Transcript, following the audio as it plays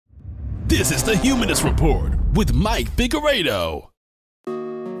This is the Humanist Report with Mike Figueredo.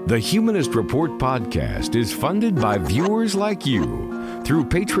 The Humanist Report podcast is funded by viewers like you through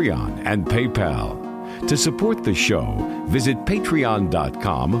Patreon and PayPal. To support the show, visit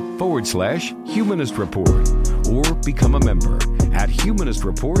patreon.com/Humanist Report or become a member at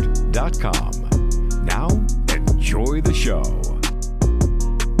humanistreport.com. Now, enjoy the show.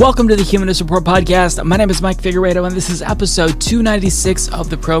 Welcome to the Humanist Report podcast. My name is Mike Figueredo, and this is episode 296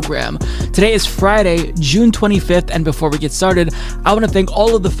 of the program. Today is Friday, June 25th, and before we get started, I want to thank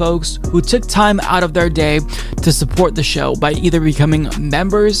all of the folks who took time out of their day to support the show by either becoming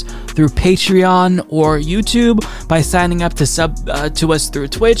members through Patreon or YouTube, by signing up to sub to us through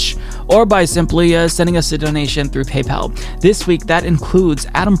Twitch, or by simply sending us a donation through PayPal. This week, that includes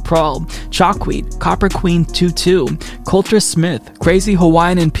Adam Prawl, Chalkweed, Copper Queen 22, Coulter Smith, Crazy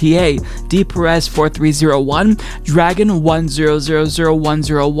Hawaiian in PA, D Perez 4301, Dragon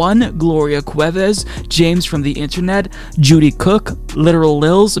 1000101, Gloria Cuevas, James from the Internet, Judy Cook, Literal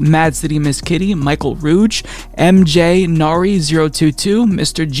Lils, Mad City Miss Kitty, Michael Rouge, MJ Nari 022,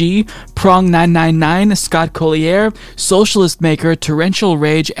 Mr. G, Prong 999, Scott Collier, Socialist Maker, Torrential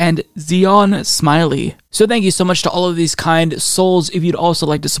Rage, and Zion Smiley. So thank you so much to all of these kind souls. If you'd also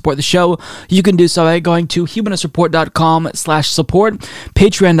like to support the show, you can do so by going to humanistreport.com/support,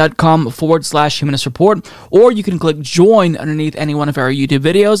 patreon.com/humanistreport, or you can click join underneath any one of our YouTube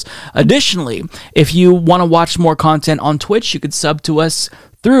videos. Additionally, if you want to watch more content on Twitch, you could sub to us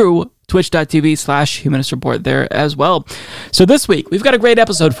through twitch.tv/humanistreport there as well. So this week, we've got a great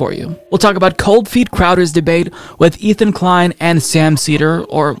episode for you. We'll talk about Cold Feet Crowder's debate with Ethan Klein and Sam Seder,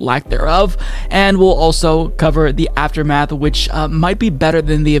 or lack thereof, and we'll also cover the aftermath, which might be better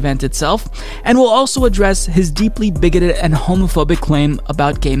than the event itself, and we'll also address his deeply bigoted and homophobic claim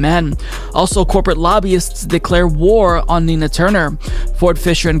about gay men. Also, corporate lobbyists declare war on Nina Turner. Ford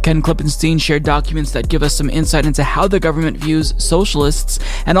Fisher and Ken Klippenstein share documents that give us some insight into how the government views socialists,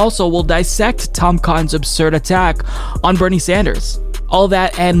 and also we'll dissect Tom Cotton's absurd attack on Bernie Sanders. All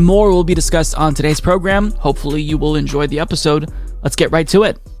that and more will be discussed on today's program. Hopefully you will enjoy the episode. Let's get right to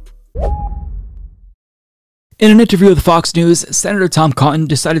it. In an interview with Fox News, Senator Tom Cotton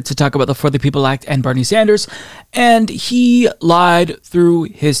decided to talk about the For the People Act and Bernie Sanders, and he lied through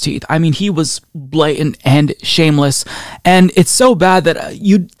his teeth. I mean, he was blatant and shameless, and it's so bad that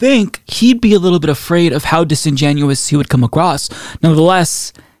you'd think he'd be a little bit afraid of how disingenuous he would come across.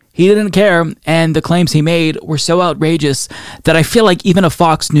 Nonetheless, he didn't care, and the claims he made were so outrageous that I feel like even a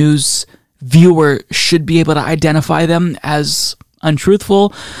Fox News viewer should be able to identify them as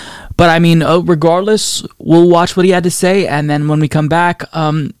untruthful. But I mean, regardless, we'll watch what he had to say, and then when we come back,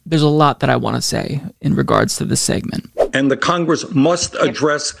 there's a lot that I want to say in regards to this segment. And the Congress must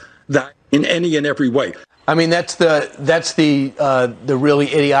address that in any and every way. I mean, that's the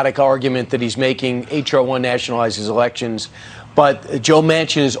really idiotic argument that he's making. H.R. 1 nationalizes elections. But Joe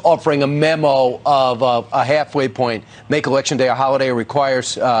Manchin is offering a memo of a halfway point. Make Election Day a holiday, require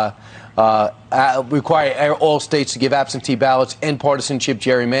all states to give absentee ballots, end partisanship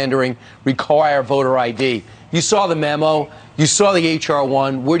gerrymandering, require voter ID. You saw the memo. You saw the H.R.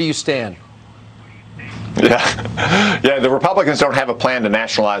 1. Where do you stand? Yeah, the Republicans don't have a plan to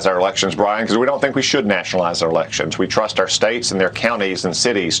nationalize our elections, Brian, because we don't think we should nationalize our elections. We trust our states and their counties and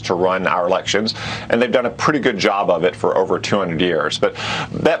cities to run our elections, and they've done a pretty good job of it for over 200 years. But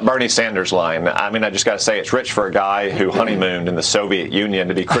that Bernie Sanders line, I mean, I just got to say, it's rich for a guy who honeymooned in the Soviet Union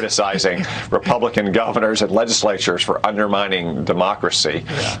to be criticizing Republican governors and legislatures for undermining democracy.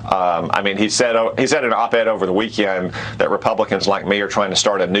 I mean, he said in an op-ed over the weekend that Republicans like me are trying to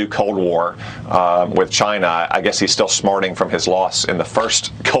start a new Cold War with China. I guess he's still smarting from his loss in the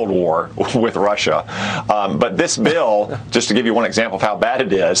first Cold War with Russia. But this bill, just to give you one example of how bad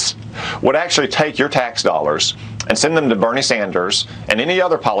it is, would actually take your tax dollars and send them to Bernie Sanders and any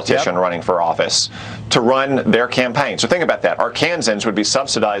other politician running for office to run their campaign. So think about that. Arkansans would be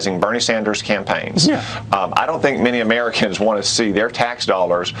subsidizing Bernie Sanders' campaigns. I don't think many Americans want to see their tax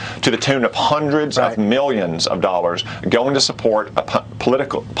dollars to the tune of hundreds of millions of dollars going to support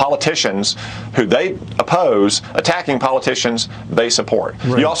politicians who they oppose, attacking politicians they support.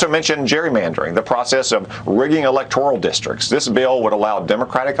 You also mentioned gerrymandering, the process of rigging electoral districts. This bill would allow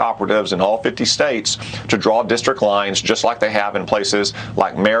Democratic operatives in all 50 states to draw district lines just like they have in places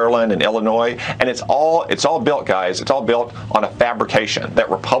like Maryland and Illinois. And it's all built, guys, it's all built on a fabrication that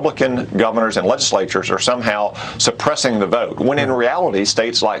Republican governors and legislatures are somehow suppressing the vote, when in reality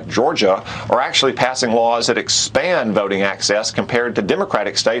states like Georgia are actually passing laws that expand voting access compared to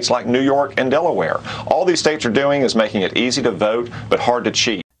Democratic states like New York and Delaware. All these states are doing is making it easy to vote but hard to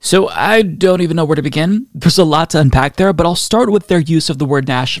cheat. So I don't even know where to begin. There's a lot to unpack there, but I'll start with their use of the word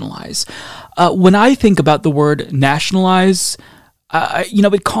nationalize. When I think about the word nationalize,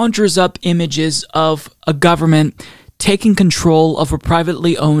 it conjures up images of a government taking control of a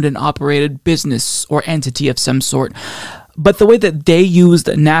privately owned and operated business or entity of some sort. But the way that they used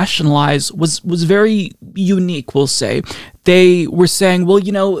nationalize was very unique, we'll say. They were saying, well,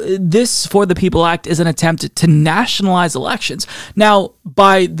 this For the People Act is an attempt to nationalize elections. Now,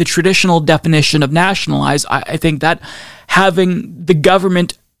 by the traditional definition of nationalize, I think that having the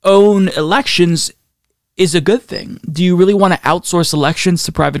government own elections is a good thing. Do you really want to outsource elections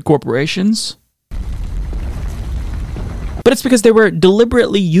to private corporations? But it's because they were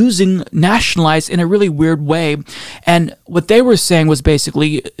deliberately using nationalize in a really weird way. And what they were saying was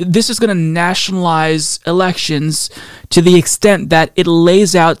basically, this is going to nationalize elections to the extent that it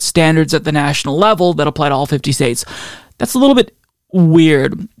lays out standards at the national level that apply to all 50 states. That's a little bit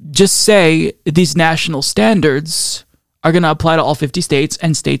weird. Just say these national standards are going to apply to all 50 states,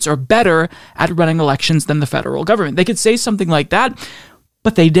 and states are better at running elections than the federal government. They could say something like that,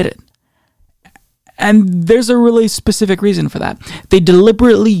 but they didn't. And there's a really specific reason for that. They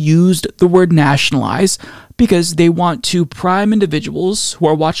deliberately used the word nationalize because they want to prime individuals who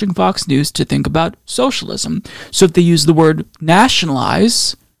are watching Fox News to think about socialism. So if they use the word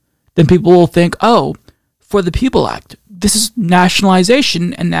nationalize, then people will think, oh, For the People Act. This is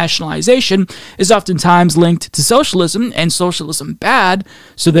nationalization, and nationalization is oftentimes linked to socialism, and socialism bad,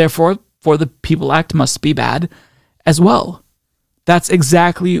 so therefore For the People Act must be bad as well. That's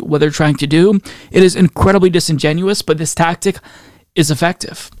exactly what they're trying to do. It is incredibly disingenuous, but this tactic is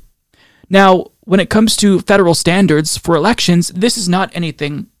effective. Now, when it comes to federal standards for elections, this is not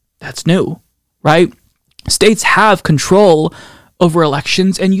anything that's new, right? States have control over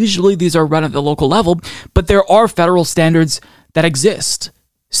elections, and usually these are run at the local level, but there are federal standards that exist.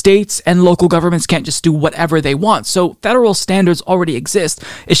 States and local governments can't just do whatever they want. So federal standards already exist.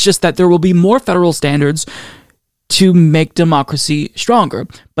 It's just that there will be more federal standards to make democracy stronger.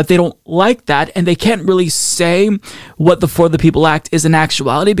 But they don't like that, and they can't really say what the For the People Act is in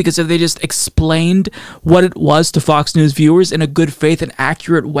actuality, because if they just explained what it was to Fox News viewers in a good faith and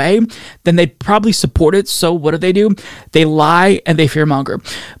accurate way, then they'd probably support it. So what do? They lie and they fearmonger.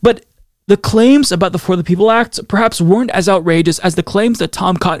 But the claims about the For the People Act perhaps weren't as outrageous as the claims that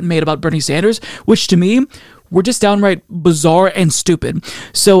Tom Cotton made about Bernie Sanders, which to me were just downright bizarre and stupid.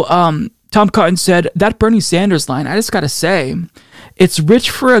 So, Tom Cotton said, that Bernie Sanders line, I just gotta say, it's rich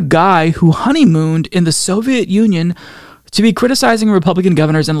for a guy who honeymooned in the Soviet Union to be criticizing Republican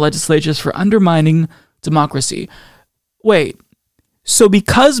governors and legislatures for undermining democracy. Wait, so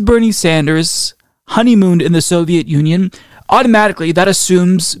because Bernie Sanders honeymooned in the Soviet Union, automatically that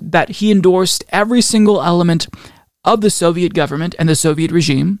assumes that he endorsed every single element of the Soviet government and the Soviet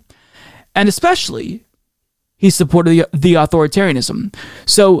regime, and especially he supported the authoritarianism.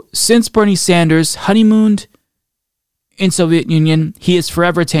 So since Bernie Sanders honeymooned in Soviet Union, he is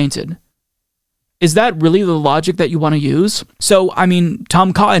forever tainted. Is that really the logic that you want to use? So,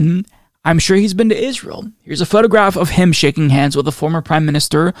 Tom Cotton, I'm sure he's been to Israel. Here's a photograph of him shaking hands with the former prime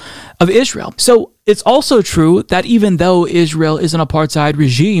minister of Israel. So it's also true that even though Israel is an apartheid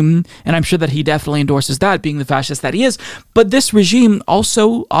regime, and I'm sure that he definitely endorses that, being the fascist that he is, but this regime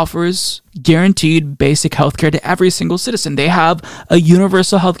also offers guaranteed basic healthcare to every single citizen. They have a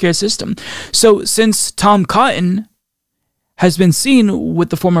universal healthcare system. So since Tom Cotton has been seen with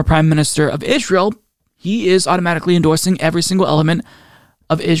the former prime minister of Israel, he is automatically endorsing every single element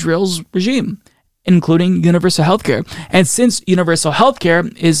of Israel's regime, including universal healthcare. And since universal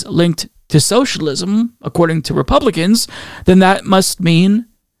healthcare is linked to socialism, according to Republicans, then that must mean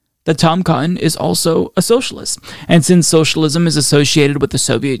that Tom Cotton is also a socialist. And since socialism is associated with the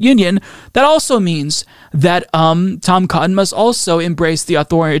Soviet Union, that also means that Tom Cotton must also embrace the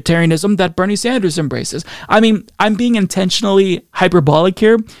authoritarianism that Bernie Sanders embraces. I'm being intentionally hyperbolic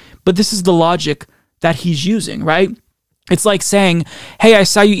here, but this is the logic that he's using, right? It's like saying, hey, I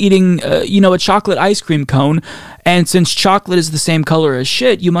saw you eating, a chocolate ice cream cone, and since chocolate is the same color as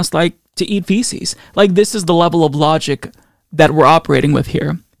shit, you must like to eat feces. Like, this is the level of logic that we're operating with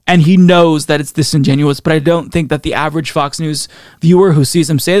here. And he knows that it's disingenuous, but I don't think that the average Fox News viewer who sees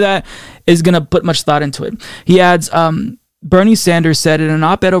him say that is going to put much thought into it. He adds, Bernie Sanders said in an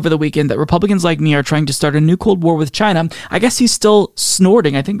op-ed over the weekend that Republicans like me are trying to start a new Cold War with China. I guess he's still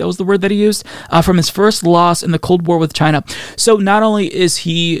snorting, I think that was the word that he used, from his first loss in the Cold War with China. So not only is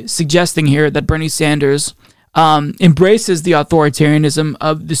he suggesting here that Bernie Sanders embraces the authoritarianism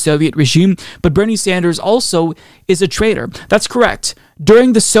of the Soviet regime, but Bernie Sanders also is a traitor. That's correct.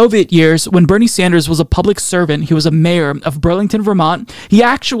 during the Soviet years, when Bernie Sanders was a public servant, he was a mayor of Burlington, Vermont. He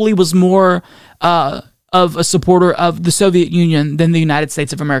actually was more of a supporter of the Soviet Union than the United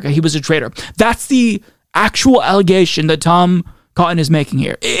States of America. He was a traitor. That's the actual allegation that Tom Cotton is making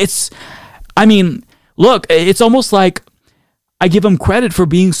here. Look, it's almost like I give him credit for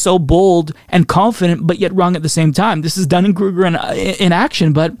being so bold and confident, but yet wrong at the same time. This is Dunning-Kruger in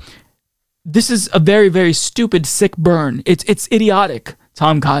action, but this is a very, very stupid, sick burn. It's idiotic,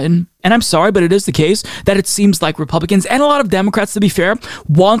 Tom Cotton. And I'm sorry, but it is the case that it seems like Republicans and a lot of Democrats, to be fair,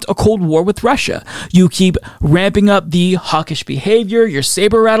 want a Cold War with Russia. You keep ramping up the hawkish behavior. You're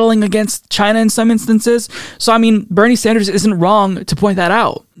saber rattling against China in some instances. So, Bernie Sanders isn't wrong to point that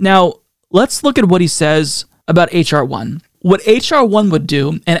out. Now, let's look at what he says about H.R. 1. What H.R. 1 would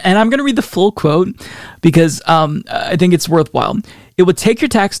do, and I'm going to read the full quote because I think it's worthwhile. It would take your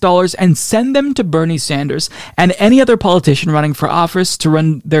tax dollars and send them to Bernie Sanders and any other politician running for office to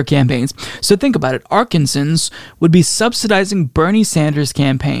run their campaigns. So think about it. Arkansans would be subsidizing Bernie Sanders'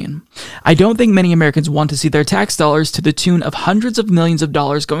 campaign. I don't think many Americans want to see their tax dollars to the tune of hundreds of millions of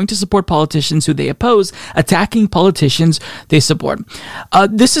dollars going to support politicians who they oppose, attacking politicians they support.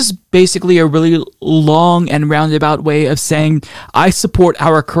 This is basically a really long and roundabout way of saying I support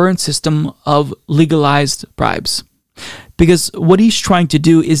our current system of legalized bribes. Because what he's trying to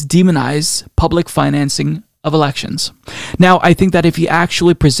do is demonize public financing of elections. Now, I think that if he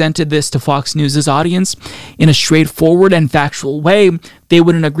actually presented this to Fox News' audience in a straightforward and factual way, they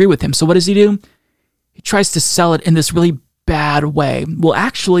wouldn't agree with him. So what does he do? He tries to sell it in this really bad way. Well,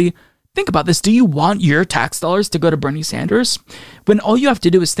 actually, think about this. Do you want your tax dollars to go to Bernie Sanders? When all you have to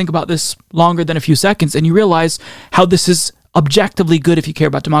do is think about this longer than a few seconds, and you realize how this is objectively good if you care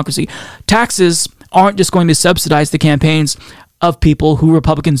about democracy. Taxes aren't just going to subsidize the campaigns of people who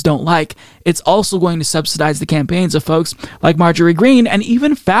Republicans don't like. It's also going to subsidize the campaigns of folks like Marjorie Greene and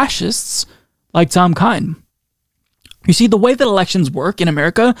even fascists like Tom Cotton. You see, the way that elections work in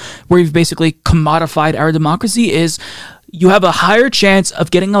America, where we've basically commodified our democracy, is you have a higher chance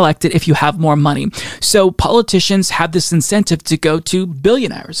of getting elected if you have more money. So politicians have this incentive to go to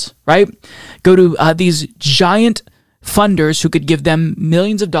billionaires, right? Go to these giant funders who could give them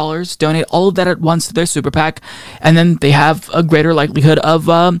millions of dollars, donate all of that at once to their super PAC, and then they have a greater likelihood of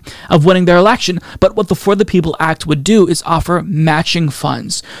winning their election. But what the For the People Act would do is offer matching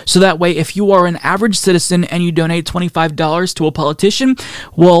funds. So that way, if you are an average citizen and you donate $25 to a politician,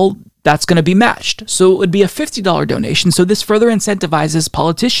 well, that's going to be matched. So it would be a $50 donation. So this further incentivizes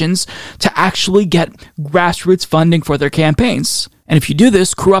politicians to actually get grassroots funding for their campaigns. And if you do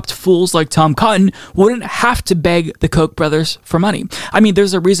this, corrupt fools like Tom Cotton wouldn't have to beg the Koch brothers for money.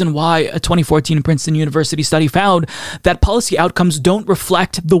 There's a reason why a 2014 Princeton University study found that policy outcomes don't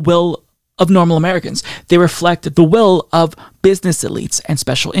reflect the will of normal Americans. They reflect the will of business elites and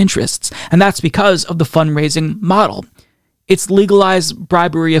special interests. And that's because of the fundraising model. It's legalized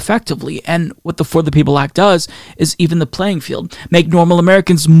bribery effectively, and what the For the People Act does is even the playing field, make normal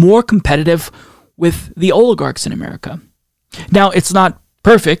Americans more competitive with the oligarchs in America. Now, it's not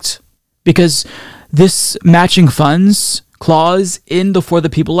perfect because this matching funds clause in the For the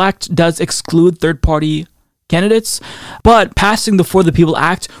People Act does exclude third-party candidates, but passing the For the People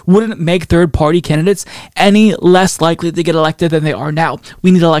Act wouldn't make third-party candidates any less likely to get elected than they are now.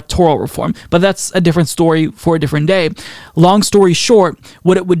 We need electoral reform, but that's a different story for a different day. Long story short,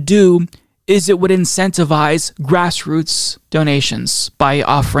 what it would do is it would incentivize grassroots donations by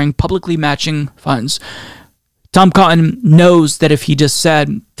offering publicly matching funds. Tom Cotton knows that if he just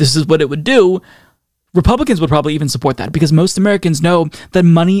said this is what it would do, Republicans would probably even support that because most Americans know that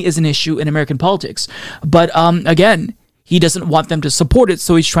money is an issue in American politics. But again, he doesn't want them to support it,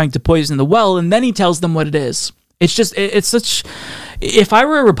 so he's trying to poison the well, and then he tells them what it is. It's such... If I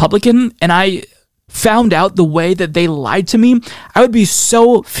were a Republican and I found out the way that they lied to me, I would be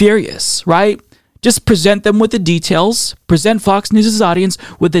so furious, right? Just present them with the details, present Fox News' audience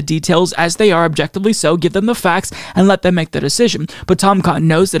with the details as they are, objectively so, give them the facts, and let them make their decision. But Tom Cotton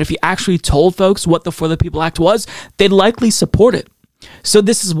knows that if he actually told folks what the For the People Act was, they'd likely support it. So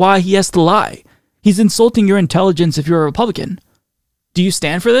this is why he has to lie. He's insulting your intelligence if you're a Republican. Do you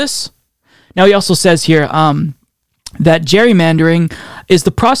stand for this? Now, he also says here, that gerrymandering is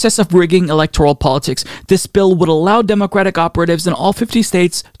the process of rigging electoral politics. This bill would allow Democratic operatives in all 50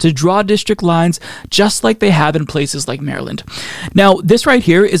 states to draw district lines just like they have in places like Maryland. Now, this right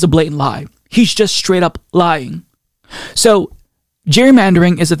here is a blatant lie. He's just straight up lying. So,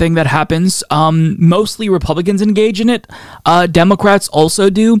 gerrymandering is a thing that happens. Mostly Republicans engage in it. Democrats also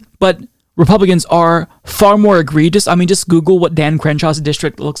do. But Republicans are far more egregious. I mean, just Google what Dan Crenshaw's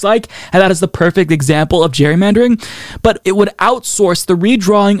district looks like, and that is the perfect example of gerrymandering. But it would outsource the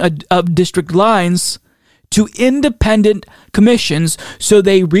redrawing of district lines to independent commissions, so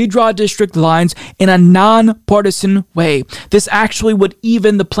they redraw district lines in a nonpartisan way. This actually would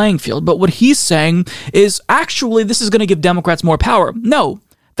even the playing field. But what he's saying is actually this is going to give Democrats more power. No.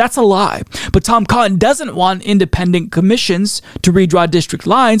 That's a lie. But Tom Cotton doesn't want independent commissions to redraw district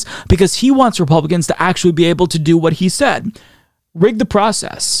lines because he wants Republicans to actually be able to do what he said. Rig the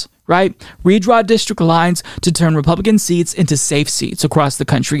process, right? Redraw district lines to turn Republican seats into safe seats across the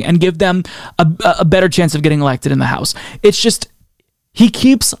country and give them a better chance of getting elected in the House. It's just, he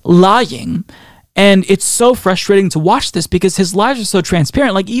keeps lying. And it's so frustrating to watch this because his lies are so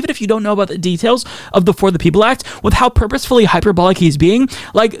transparent. Like, even if you don't know about the details of the For the People Act, with how purposefully hyperbolic he's being,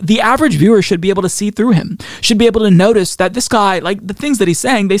 like, the average viewer should be able to see through him, should be able to notice that this guy, like, the things that he's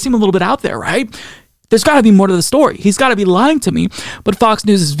saying, they seem a little bit out there, right? There's got to be more to the story. He's got to be lying to me. But Fox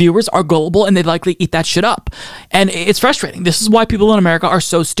News' viewers are gullible and they'd likely eat that shit up. And it's frustrating. This is why people in America are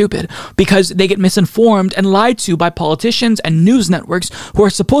so stupid, because they get misinformed and lied to by politicians and news networks who are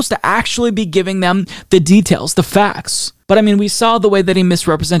supposed to actually be giving them the details, the facts. But I mean, we saw the way that he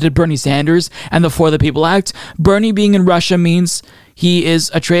misrepresented Bernie Sanders and the For the People Act. Bernie being in Russia means he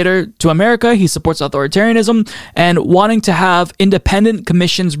is a traitor to America. He supports authoritarianism, and wanting to have independent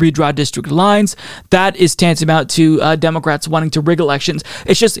commissions redraw district lines, that is tantamount to Democrats wanting to rig elections.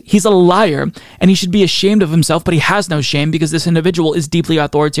 It's just, he's a liar, and he should be ashamed of himself, but he has no shame because this individual is deeply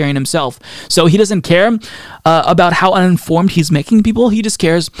authoritarian himself. So he doesn't care about how uninformed he's making people. He just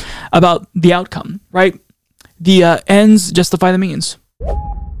cares about the outcome, right? The ends justify the means.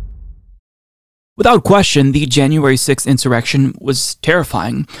 Without question, the January 6th insurrection was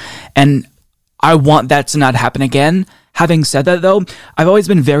terrifying, and I want that to not happen again. Having said that, though, I've always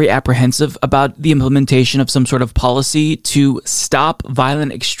been very apprehensive about the implementation of some sort of policy to stop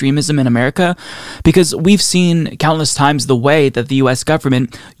violent extremism in America, because we've seen countless times the way that the U.S.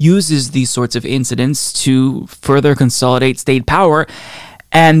 government uses these sorts of incidents to further consolidate state power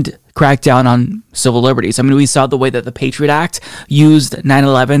and crack down on civil liberties. I mean, we saw the way that the Patriot Act used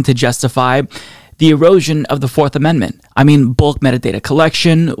 9/11 to justify the erosion of the Fourth Amendment. I mean, bulk metadata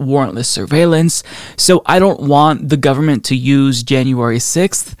collection, warrantless surveillance. So I don't want the government to use January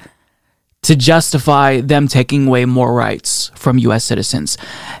 6th to justify them taking away more rights from U.S. citizens.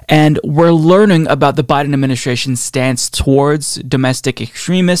 And we're learning about the Biden administration's stance towards domestic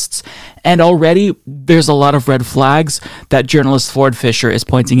extremists, and already there's a lot of red flags that journalist Ford Fisher is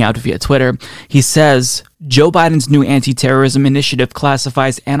pointing out via Twitter. He says, Joe Biden's new anti-terrorism initiative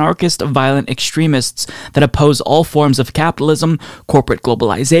classifies anarchist violent extremists that oppose all forms of capitalism, corporate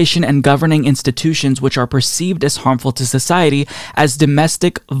globalization, and governing institutions which are perceived as harmful to society as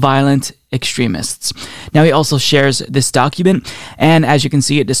domestic violent extremists. Now, he also shares this document, and as you can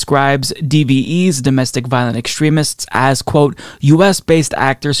see, it describes DVEs, domestic violent extremists, as, quote, U.S.-based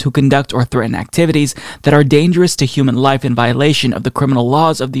actors who conduct or threaten activities that are dangerous to human life in violation of the criminal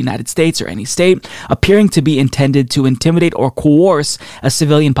laws of the United States or any state, appearing to be intended to intimidate or coerce a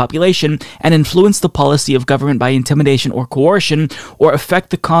civilian population and influence the policy of government by intimidation or coercion, or affect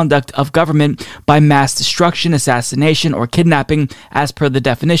the conduct of government by mass destruction, assassination, or kidnapping, as per the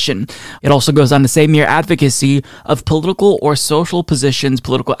definition. It also goes on to say mere advocacy of political or social positions,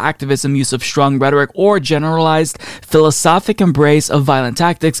 political activism, use of strong rhetoric, or generalized philosophic embrace of violent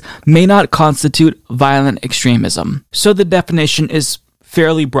tactics may not constitute violent extremism. So the definition is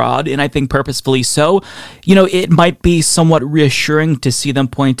fairly broad, and I think purposefully so. You know, it might be somewhat reassuring to see them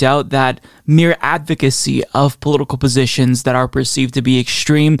point out that mere advocacy of political positions that are perceived to be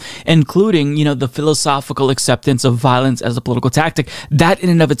extreme, including, you know, the philosophical acceptance of violence as a political tactic, that in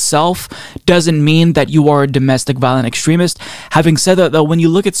and of itself doesn't mean that you are a domestic violent extremist. Having said that, though, when you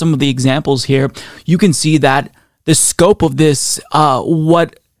look at some of the examples here, you can see that the scope of this,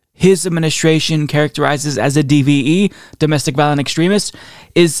 what his administration characterizes as a DVE, domestic violent extremist,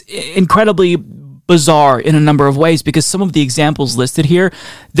 is incredibly bizarre in a number of ways, because some of the examples listed here,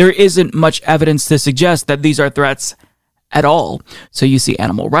 there isn't much evidence to suggest that these are threats at all. So you see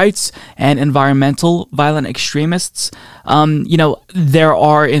animal rights and environmental violent extremists. You know, there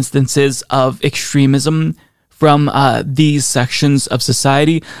are instances of extremism from these sections of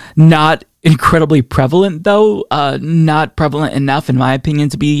society, not incredibly prevalent, though, not prevalent enough, in my opinion,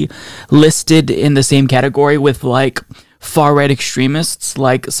 to be listed in the same category with, like, far-right extremists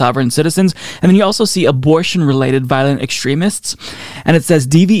like sovereign citizens. And then you also see abortion-related violent extremists, and it says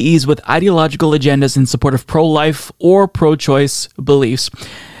DVEs with ideological agendas in support of pro-life or pro-choice beliefs.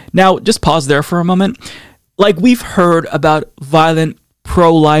 Now, just pause there for a moment. Like, we've heard about violent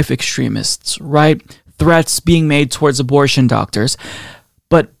pro-life extremists, right? Threats being made towards abortion doctors,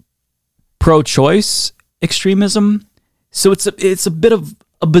 but pro-choice extremism. So it's a bit of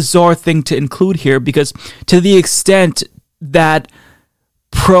a bizarre thing to include here, because to the extent that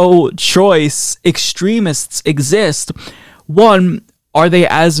pro-choice extremists exist, one, are they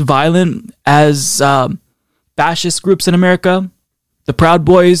as violent as fascist groups in America, the Proud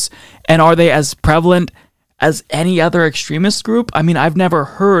Boys, and are they as prevalent as any other extremist group? I mean, I've never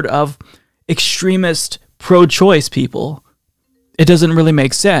heard of extremist pro-choice people. It doesn't really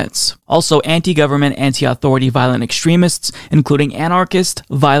make sense. Also, anti-government, anti-authority violent extremists, including anarchist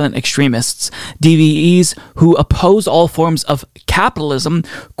violent extremists, DVEs who oppose all forms of capitalism,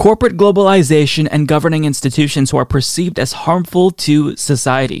 corporate globalization, and governing institutions who are perceived as harmful to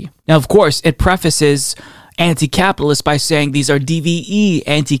society. Now, of course, it prefaces anti-capitalist by saying these are DVE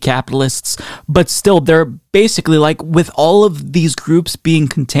anti-capitalists, but still they're basically, like, with all of these groups being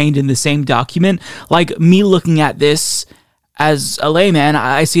contained in the same document, like me looking at this as a layman,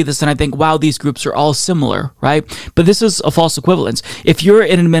 I see this and I think, wow, these groups are all similar, right? But this is a false equivalence. If you're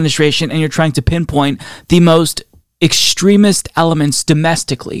in administration and you're trying to pinpoint the most extremist elements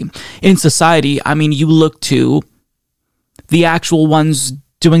domestically in society, I mean, you look to the actual ones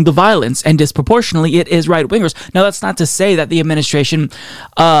doing the violence, and disproportionately it is right-wingers. Now, that's not to say that the administration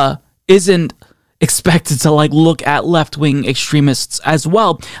isn't expected to, like, look at left-wing extremists as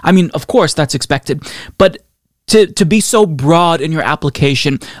well. I mean, of course that's expected, but to be so broad in your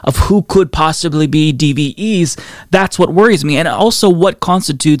application of who could possibly be DVEs, that's what worries me. And also what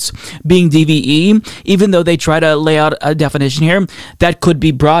constitutes being DVE, even though they try to lay out a definition here, that could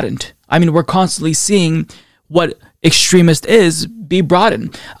be broadened. I mean, we're constantly seeing what extremist is be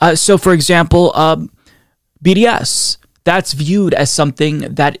broadened. So, for example, BDS, that's viewed as something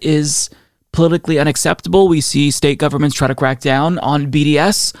that is politically unacceptable. We see state governments try to crack down on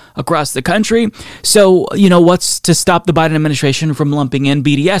BDS across the country. So, you know, what's to stop the Biden administration from lumping in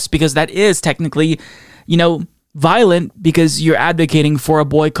BDS? Because that is technically, you know, violent, because you're advocating for a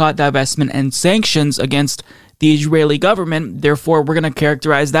boycott, divestment, and sanctions against the Israeli government. Therefore, we're going to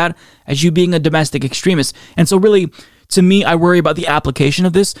characterize that as you being a domestic extremist. And so really, to me, I worry about the application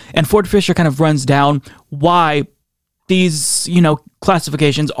of this. And Ford Fisher kind of runs down why these, you know,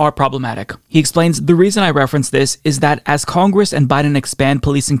 classifications are problematic. He explains, the reason I reference this is that as Congress and Biden expand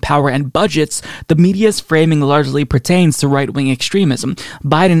policing power and budgets, the media's framing largely pertains to right-wing extremism.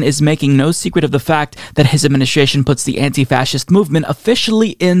 Biden is making no secret of the fact that his administration puts the anti-fascist movement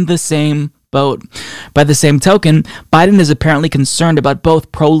officially in the same boat. By the same token, Biden is apparently concerned about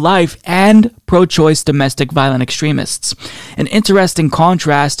both pro-life and pro-choice domestic violent extremists. An interesting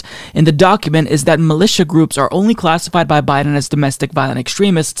contrast in the document is that militia groups are only classified by Biden as domestic violent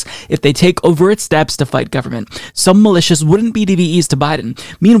extremists if they take overt steps to fight government. Some militias wouldn't be DVEs to Biden.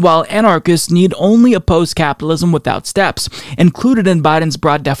 Meanwhile, anarchists need only oppose capitalism without steps. Included in Biden's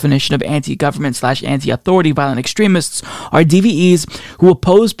broad definition of anti-government / anti-authority violent extremists are DVEs who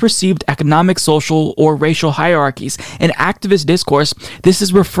oppose perceived economic, social, or racial hierarchies. In activist discourse, this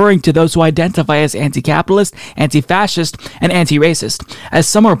is referring to those who identify as anti-capitalist, anti-fascist, and anti-racist. As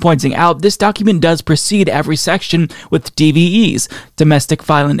some are pointing out, this document does precede every section with DVEs, domestic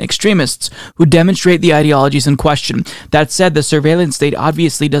violent extremists, who demonstrate the ideologies in question. That said, the surveillance state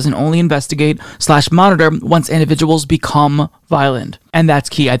obviously doesn't only investigate / monitor once individuals become violent. And that's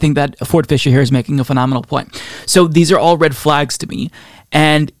key. I think that Ford Fisher here is making a phenomenal point. So these are all red flags to me,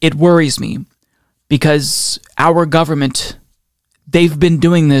 and it worries me because our government, they've been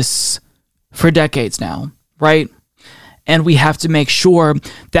doing this for decades now, right? And we have to make sure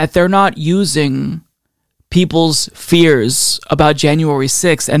that they're not using people's fears about January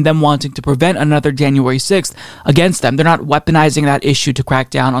 6th and them wanting to prevent another January 6th against them. They're not weaponizing that issue to crack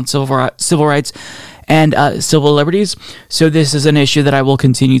down on civil rights and civil liberties. So this is an issue that I will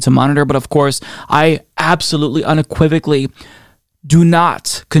continue to monitor. But of course, I absolutely unequivocally do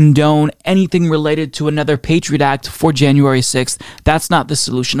not condone anything related to another Patriot Act for January 6th. That's not the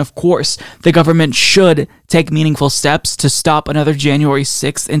solution. Of course, the government should take meaningful steps to stop another January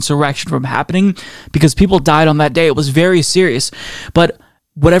 6th insurrection from happening, because people died on that day. It was very serious. But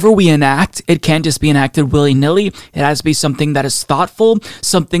whatever we enact, it can't just be enacted willy-nilly. It has to be something that is thoughtful,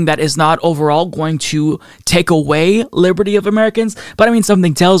 something that is not overall going to take away liberty of Americans. But I mean,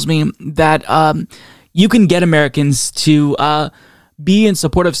 something tells me that you can get Americans to be in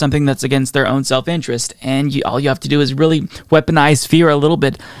support of something that's against their own self-interest, and all you have to do is really weaponize fear a little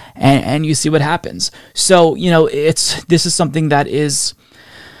bit, and you see what happens. So, you know, this is something that is,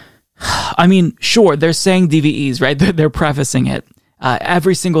 I mean, sure, they're saying DVEs, right? They're prefacing it.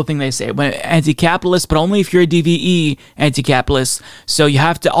 Every single thing they say. When anti-capitalist, but only if you're a DVE anti-capitalist. So you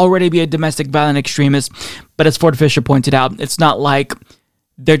have to already be a domestic violent extremist. But as Ford Fisher pointed out, it's not like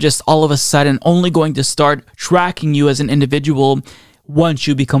they're just all of a sudden only going to start tracking you as an individual once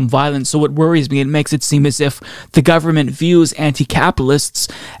you become violent. So what worries me, it makes it seem as if the government views anti-capitalists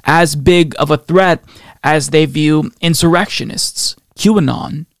as big of a threat as they view insurrectionists,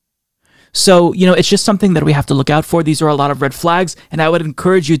 QAnon. So, it's just something that we have to look out for. These are a lot of red flags, and I would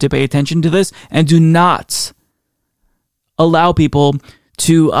encourage you to pay attention to this and do not allow people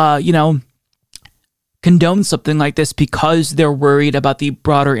to, condone something like this because they're worried about the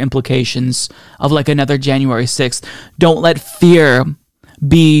broader implications of like another January 6th. Don't let fear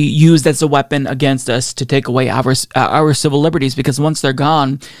be used as a weapon against us to take away our civil liberties, because once they're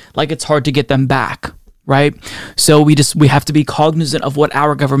gone, like, it's hard to get them back. Right? So we have to be cognizant of what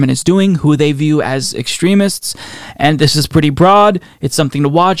our government is doing, who they view as extremists. And this is pretty broad. It's something to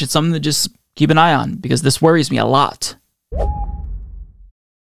watch. It's something to just keep an eye on, because this worries me a lot.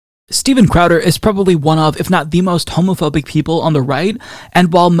 Steven Crowder is probably one of, if not the most homophobic people on the right.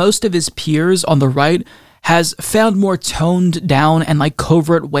 And while most of his peers on the right has found more toned down and like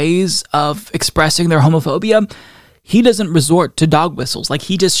covert ways of expressing their homophobia, he doesn't resort to dog whistles. Like,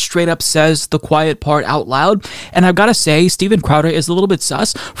 he just straight up says the quiet part out loud. And I've got to say, Steven Crowder is a little bit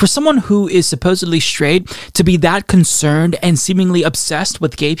sus. For someone who is supposedly straight to be that concerned and seemingly obsessed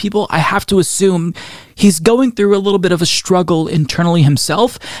with gay people, I have to assume he's going through a little bit of a struggle internally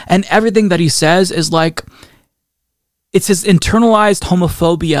himself. And everything that he says is like, it's his internalized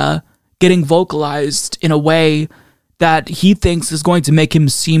homophobia getting vocalized in a way that he thinks is going to make him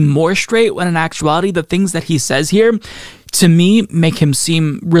seem more straight, when in actuality, the things that he says here, to me, make him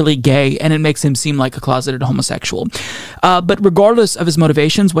seem really gay, and it makes him seem like a closeted homosexual. But regardless of his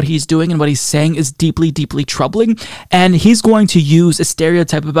motivations, what he's doing and what he's saying is deeply, deeply troubling, and he's going to use a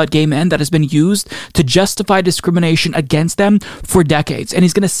stereotype about gay men that has been used to justify discrimination against them for decades, and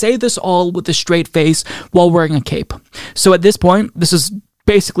he's going to say this all with a straight face while wearing a cape. So at this point, this is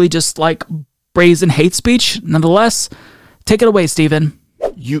basically just like brazen hate speech. Nonetheless, take it away, Stephen.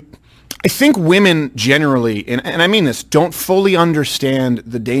 I think women generally, and I mean this, don't fully understand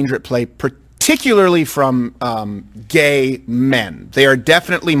the danger at play, particularly from gay men. They are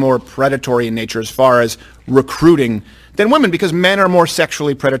definitely more predatory in nature as far as recruiting than women, because men are more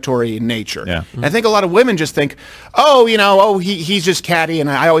sexually predatory in nature. Yeah. And I think a lot of women just think, he's just catty, and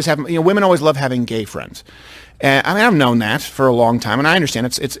I always have, women always love having gay friends. I mean, I've known that for a long time, and I understand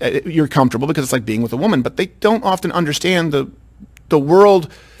it's you're comfortable because it's like being with a woman, but they don't often understand the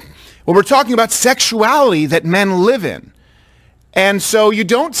world. Well, we're talking about sexuality that men live in. And so you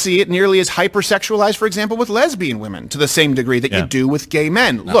don't see it nearly as hypersexualized, for example, with lesbian women to the same degree that you do with gay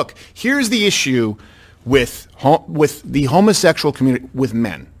men. No. Look, here's the issue with the homosexual community with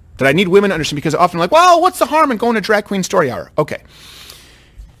men that I need women to understand, because often like, well, what's the harm in going to drag queen story hour? Okay.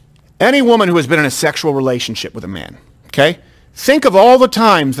 Any woman who has been in a sexual relationship with a man, okay? Think of all the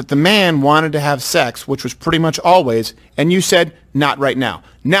times that the man wanted to have sex, which was pretty much always, and you said, not right now.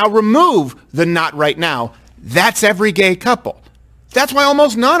 Now remove the not right now. That's every gay couple. That's why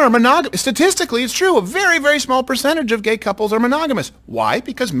almost none are monogamous. Statistically, it's true. A very, very small percentage of gay couples are monogamous. Why?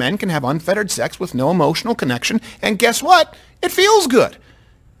 Because men can have unfettered sex with no emotional connection, and guess what? It feels good.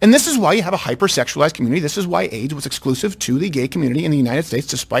 And this is why you have a hypersexualized community. This is why AIDS was exclusive to the gay community in the United States,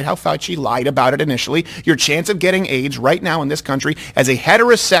 despite how Fauci lied about it initially. Your chance of getting AIDS right now in this country as a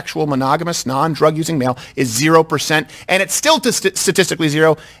heterosexual, monogamous, non-drug-using male is 0%, and it's still statistically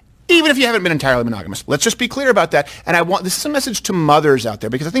zero, even if you haven't been entirely monogamous. Let's just be clear about that. And this is a message to mothers out there,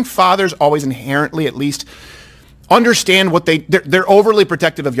 because I think fathers always inherently, at least, understand what they're overly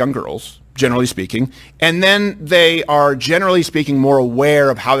protective of young girls, generally speaking, and then they are generally speaking more aware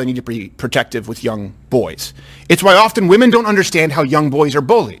of how they need to be protective with young boys. It's why often women don't understand how young boys are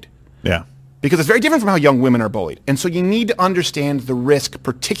bullied. Yeah. Because it's very different from how young women are bullied. And so you need to understand the risk,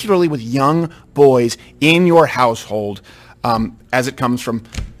 particularly with young boys in your household, as it comes from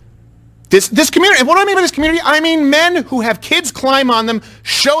this community. And what do I mean by this community? I mean men who have kids climb on them,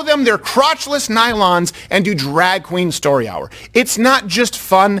 show them their crotchless nylons, and do drag queen story hour. It's not just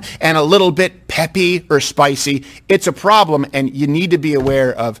fun and a little bit peppy or spicy. It's a problem, and you need to be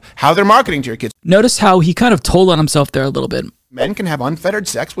aware of how they're marketing to your kids. Notice how he kind of told on himself there a little bit. Men can have unfettered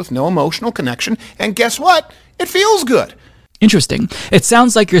sex with no emotional connection, and guess what? It feels good. Interesting. It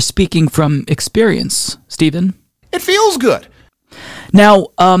sounds like you're speaking from experience, Stephen. It feels good. Now,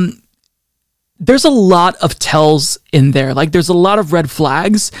 there's a lot of tells in there. Like, there's a lot of red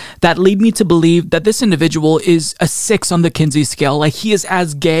flags that lead me to believe that this individual is a 6 on the Kinsey scale. Like, he is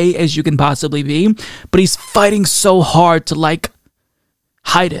as gay as you can possibly be, but he's fighting so hard to, like,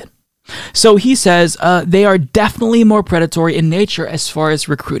 hide it. So he says they are definitely more predatory in nature as far as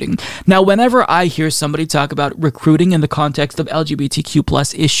recruiting. Now, whenever I hear somebody talk about recruiting in the context of LGBTQ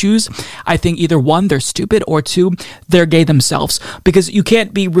plus issues, I think either one, they're stupid, or two, they're gay themselves, because you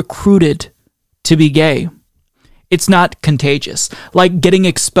can't be recruited to be gay. It's not contagious. Like getting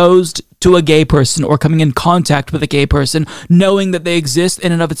exposed to a gay person or coming in contact with a gay person, knowing that they exist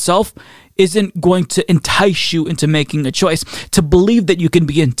in and of itself isn't going to entice you into making a choice. To believe that you can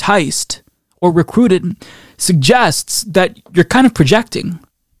be enticed or recruited suggests that you're kind of projecting.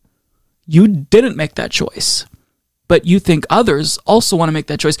 You didn't make that choice, but you think others also want to make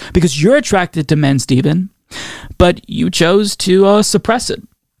that choice because you're attracted to men, Stephen, but you chose to suppress it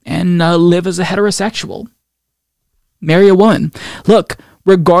and live as a heterosexual. Marry a woman. Look,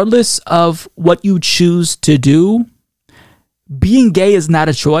 regardless of what you choose to do, being gay is not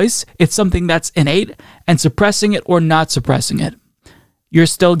a choice. It's something that's innate, and suppressing it or not suppressing it, you're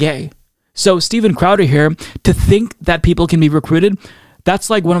still gay. So Steven Crowder here, to think that people can be recruited, that's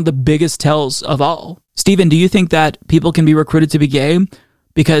like one of the biggest tells of all. Steven, do you think that people can be recruited to be gay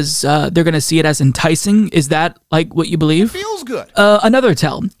because they're going to see it as enticing? Is that like what you believe? It feels good. Another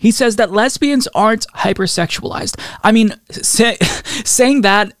tell. He says that lesbians aren't hypersexualized. I mean, saying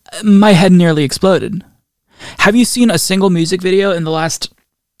that, my head nearly exploded. Have you seen a single music video in the last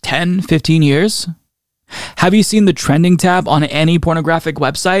 10, 15 years? Have you seen the trending tab on any pornographic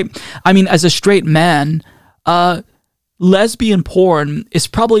website? I mean, as a straight man, lesbian porn is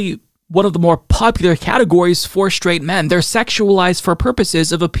probably one of the more popular categories for straight men. They're sexualized for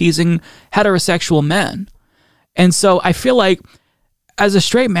purposes of appeasing heterosexual men. And so I feel like as a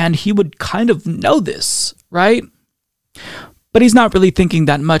straight man, he would kind of know this, right? But he's not really thinking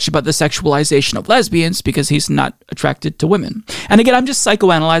that much about the sexualization of lesbians because he's not attracted to women. And again, I'm just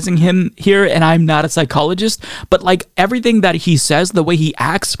psychoanalyzing him here, and I'm not a psychologist, but like everything that he says, the way he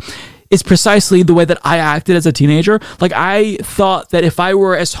acts, is precisely the way that I acted as a teenager. Like, I thought that if I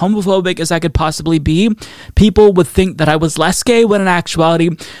were as homophobic as I could possibly be, people would think that I was less gay, when in actuality,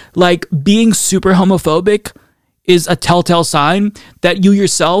 like, being super homophobic is a telltale sign that you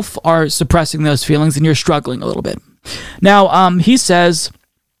yourself are suppressing those feelings and you're struggling a little bit. Now, he says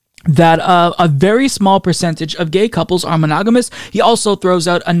that a very small percentage of gay couples are monogamous. He also throws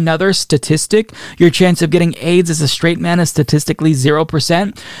out another statistic. Your chance of getting AIDS as a straight man is statistically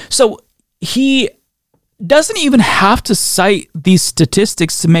 0%. So he doesn't even have to cite these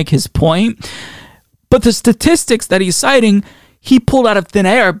statistics to make his point. But the statistics that he's citing, he pulled out of thin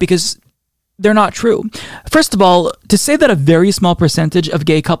air because they're not true. First of all, to say that a very small percentage of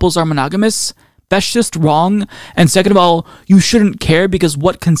gay couples are monogamous, that's just wrong. And second of all, you shouldn't care because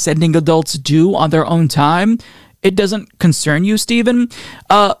what consenting adults do on their own time, it doesn't concern you, Stephen.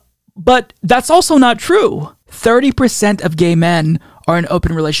 But that's also not true. 30% of gay men are in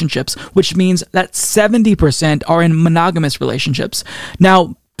open relationships, which means that 70% are in monogamous relationships.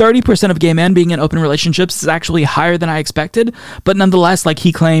 Now, 30% of gay men being in open relationships is actually higher than I expected, but nonetheless, like,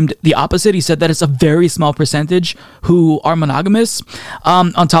 he claimed the opposite. He said that it's a very small percentage who are monogamous.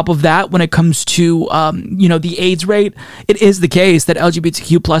 On top of that, when it comes to, the AIDS rate, it is the case that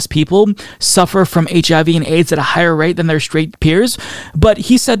LGBTQ plus people suffer from HIV and AIDS at a higher rate than their straight peers. But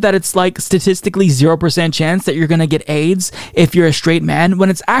he said that it's like statistically 0% chance that you're going to get AIDS if you're a straight man,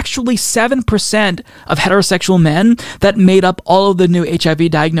 when it's actually 7% of heterosexual men that made up all of the new HIV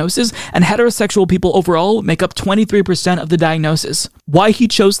diagnoses, and heterosexual people overall make up 23% of the diagnosis. Why he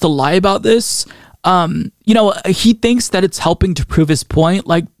chose to lie about this, he thinks that it's helping to prove his point,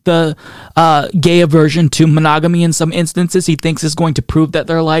 like the gay aversion to monogamy in some instances he thinks is going to prove that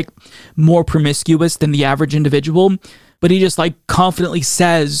they're like more promiscuous than the average individual, but he just like confidently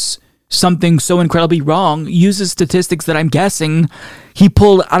says something so incredibly wrong, uses statistics that I'm guessing he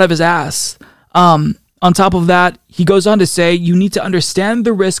pulled out of his ass. On top of that, he goes on to say, you need to understand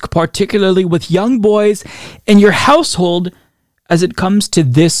the risk, particularly with young boys in your household, as it comes to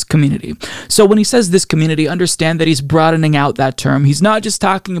this community. So when he says this community, understand that he's broadening out that term. He's not just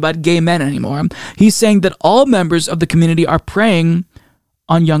talking about gay men anymore. He's saying that all members of the community are preying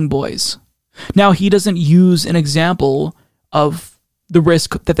on young boys. Now, he doesn't use an example of the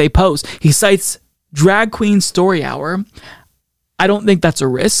risk that they pose. He cites Drag Queen Story Hour. I don't think that's a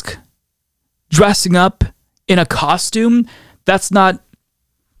risk. Dressing up in a costume, that's not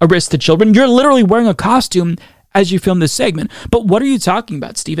a risk to children. You're literally wearing a costume as you film this segment. But what are you talking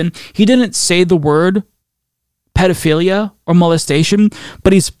about, Stephen? He didn't say the word pedophilia or molestation,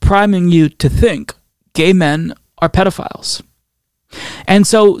 but he's priming you to think gay men are pedophiles. And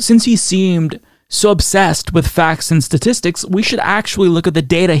so, since he seemed so obsessed with facts and statistics, we should actually look at the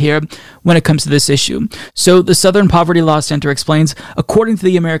data here when it comes to this issue. So the Southern Poverty Law Center explains, according to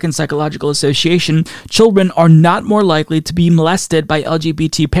the American Psychological Association, children are not more likely to be molested by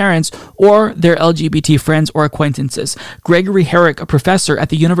LGBT parents or their LGBT friends or acquaintances. Gregory Herrick, a professor at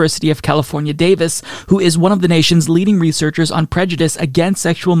the University of California, Davis, who is one of the nation's leading researchers on prejudice against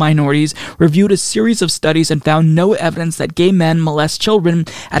sexual minorities, reviewed a series of studies and found no evidence that gay men molest children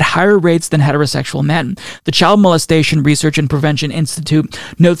at higher rates than heterosexual men. The Child Molestation Research and Prevention Institute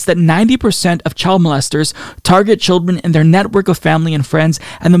notes that 90% of child molesters target children in their network of family and friends,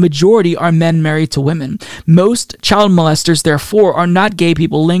 and the majority are men married to women. Most child molesters, therefore, are not gay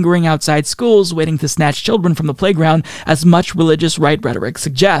people lingering outside schools waiting to snatch children from the playground, as much religious right rhetoric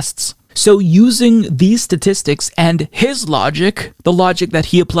suggests. So using these statistics and his logic, the logic that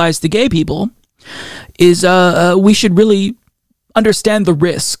he applies to gay people, is we should really understand the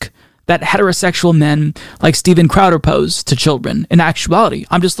risk that heterosexual men like Steven Crowder pose to children. In actuality,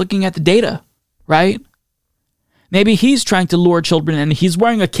 I'm just looking at the data, right? Maybe he's trying to lure children in. He's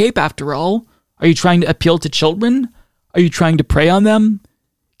wearing a cape after all. Are you trying to appeal to children? Are you trying to prey on them?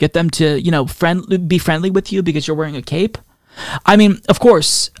 Get them to, be friendly with you because you're wearing a cape? I mean, of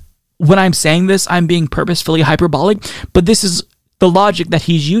course, when I'm saying this, I'm being purposefully hyperbolic, but this is the logic that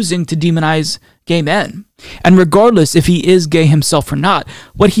he's using to demonize gay men. And regardless if he is gay himself or not,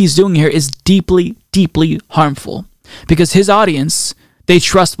 what he's doing here is deeply, deeply harmful. Because his audience, they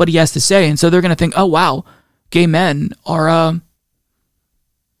trust what he has to say, and so they're going to think, oh wow, gay men are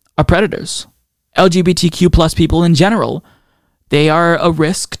predators. LGBTQ plus people in general, they are a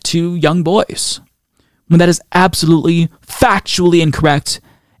risk to young boys. When that is absolutely, factually incorrect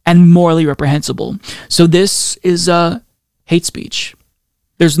and morally reprehensible. So this is hate speech.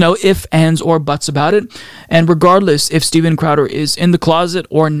 There's no ifs, ands, or buts about it. And regardless if Steven Crowder is in the closet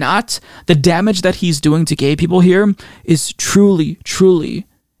or not, the damage that he's doing to gay people here is truly, truly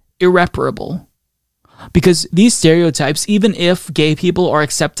irreparable. Because these stereotypes, even if gay people are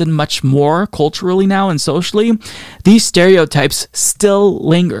accepted much more culturally now and socially, these stereotypes still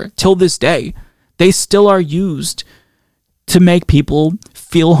linger till this day. They still are used to make people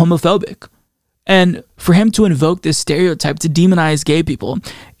feel homophobic. And for him to invoke this stereotype to demonize gay people,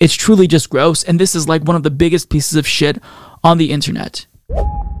 it's truly just gross. And this is like one of the biggest pieces of shit on the internet.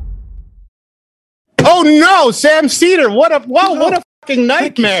 Oh no, Sam Seder! What a fucking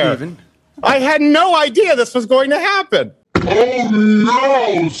nightmare! You, I had no idea this was going to happen. Oh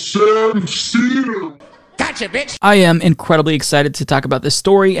no, Sam Seder! Gotcha, bitch! I am incredibly excited to talk about this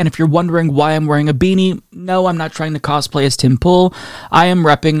story, and if you're wondering why I'm wearing a beanie, no, I'm not trying to cosplay as Tim Pool. I am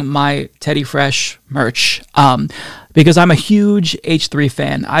repping my Teddy Fresh merch, because I'm a huge H3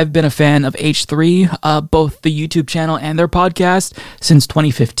 fan. I've been a fan of H3, both the YouTube channel and their podcast, since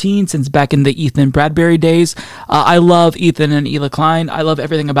 2015, since back in the Ethan Bradbury days. I love Ethan and Ela Klein. I love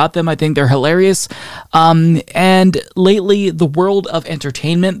everything about them. I think they're hilarious. And lately, the world of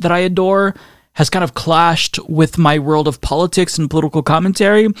entertainment that I adore has kind of clashed with my world of politics and political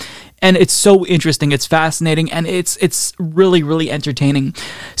commentary, and it's so interesting, it's fascinating, and it's really, really entertaining.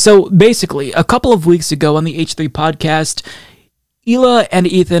 So basically, a couple of weeks ago on the H3 podcast, Ela and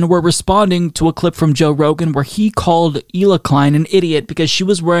Ethan were responding to a clip from Joe Rogan where he called Ela Klein an idiot because she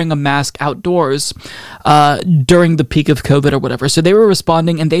was wearing a mask outdoors during the peak of COVID or whatever. So they were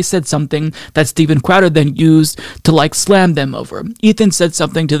responding, and they said something that Steven Crowder then used to slam them over. Ethan said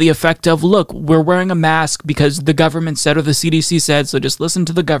something to the effect of, look, we're wearing a mask because the government said or the CDC said, so just listen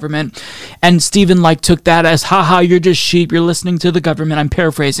to the government. And Steven took that as, haha, you're just sheep, you're listening to the government. I'm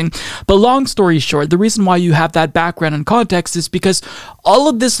paraphrasing. But long story short, the reason why you have that background and context is because all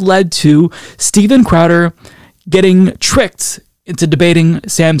of this led to Steven Crowder getting tricked into debating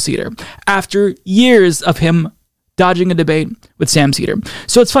Sam Seder after years of him dodging a debate with Sam Seder.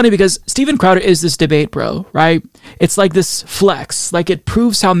 So it's funny because Steven Crowder is this debate bro, right? It's like this flex, it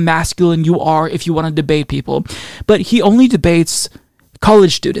proves how masculine you are if you want to debate people. But he only debates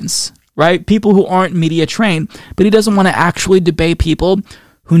college students, right? People who aren't media trained, but he doesn't want to actually debate people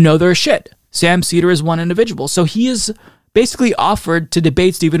who know their shit. Sam Seder is one individual. So he is basically offered to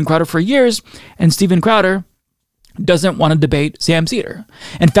debate Steven Crowder for years, and Steven Crowder doesn't want to debate Sam Seder.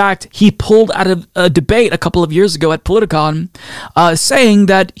 In fact, he pulled out of a debate a couple of years ago at Politicon, saying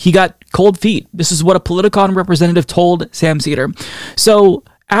that he got cold feet. This is what a Politicon representative told Sam Seder. So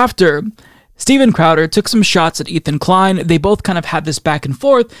after Steven Crowder took some shots at Ethan Klein, they both kind of had this back and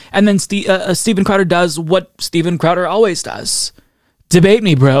forth, and then Steven Crowder does what Steven Crowder always does. Debate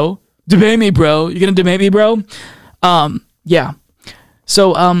me, bro. Debate me, bro. You gonna debate me, bro? Yeah.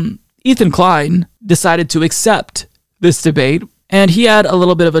 So, Ethan Klein decided to accept this debate, And he had a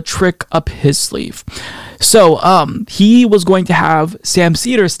little bit of a trick up his sleeve. So he was going to have Sam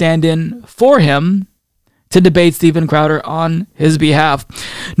Seder stand in for him to debate Steven Crowder on his behalf.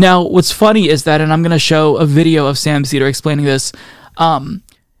 Now, what's funny is that, and I'm going to show a video of Sam Seder explaining this,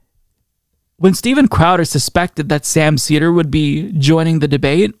 when Steven Crowder suspected that Sam Seder would be joining the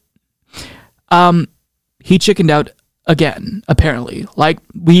debate, he chickened out again, apparently. Like,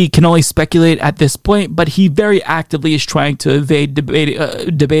 we can only speculate at this point, but he very actively is trying to evade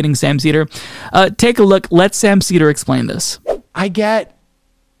debating Sam Seder. Take a look. Let Sam Seder explain this. I get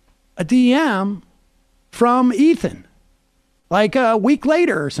a DM from Ethan, like a week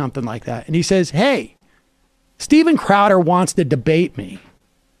later or something like that. And he says, hey, Steven Crowder wants to debate me.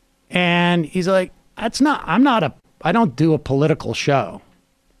 And he's like, I don't do a political show.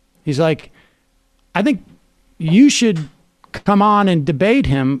 He's like, I think you should come on and debate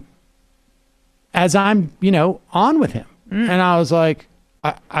him as I'm, on with him. And I was like,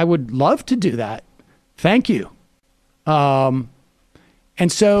 I would love to do that. Thank you.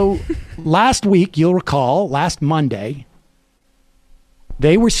 And so last week, you'll recall, last Monday,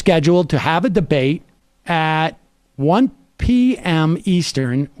 they were scheduled to have a debate at 1 p.m.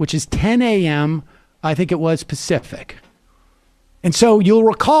 Eastern, which is 10 a.m., I think it was Pacific. And so you'll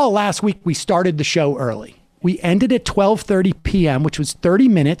recall last week we started the show early. We ended at 12:30 p.m., which was 30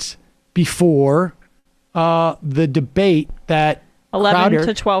 minutes before the debate that 11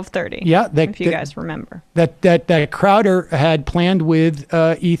 to 12:30. Yeah, if you guys remember that Crowder had planned with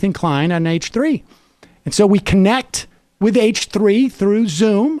Ethan Klein on H3, and so we connect with H3 through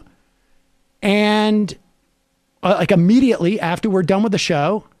Zoom, and like immediately after we're done with the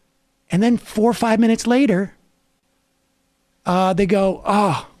show, and then 4 or 5 minutes later, they go,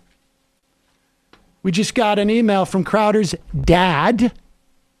 "Oh, we just got an email from Crowder's dad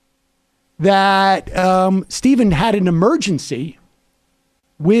that Steven had an emergency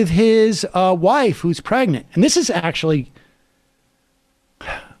with his wife who's pregnant." And this is actually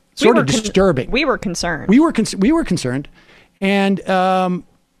sort of disturbing. We were concerned. We were concerned. And I'm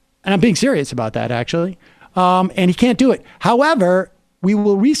being serious about that, actually. And he can't do it. However, we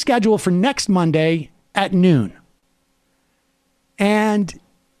will reschedule for next Monday at noon. And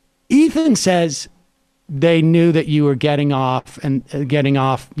Ethan says they knew that you were getting off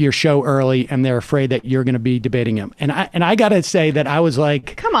your show early, and they're afraid that you're going to be debating him. And I got to say that I was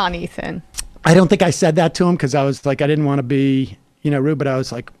like, come on, Ethan. I don't think I said that to him because I was like, I didn't want to be, rude, but I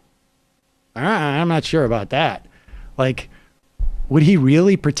was like, I'm not sure about that. Like, would he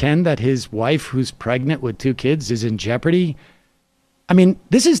really pretend that his wife, who's pregnant with 2 kids, is in jeopardy? I mean,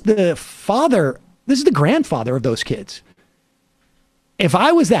 this is the grandfather of those kids. If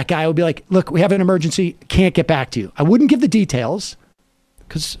I was that guy, I would be like, look, we have an emergency, can't get back to you. I wouldn't give the details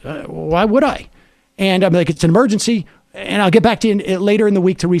because why would I? And I'm like, it's an emergency and I'll get back to you later in the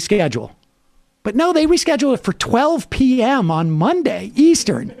week to reschedule. But no, they reschedule it for 12 p.m. on Monday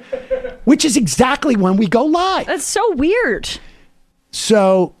Eastern, which is exactly when we go live. That's so weird.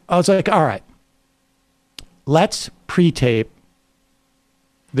 So I was like, all right, let's pre-tape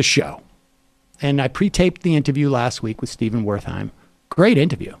the show. And I pre-taped the interview last week with Stephen Wertheim. Great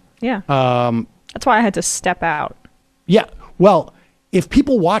interview. Yeah. That's why I had to step out. Yeah. Well, if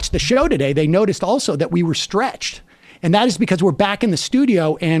people watched the show today, they noticed also that we were stretched. And that is because we're back in the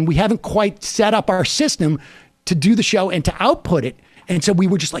studio and we haven't quite set up our system to do the show and to output it. And so we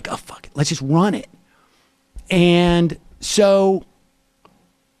were just like, oh, fuck it. Let's just run it. And so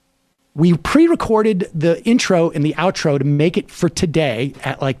we pre-recorded the intro and the outro to make it for today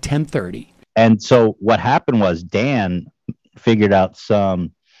at like 10:30. And so what happened was Dan figured out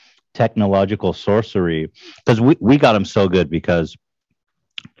some technological sorcery because we got him so good because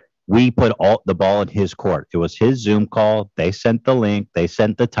we put all the ball in his court. It was his Zoom call. They sent the link. They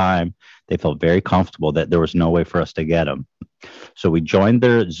sent the time. They felt very comfortable that there was no way for us to get him. So we joined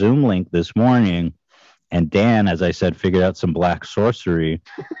their Zoom link this morning, and Dan, as I said, figured out some black sorcery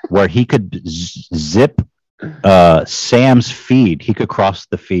where he could zip Sam's feed. He could cross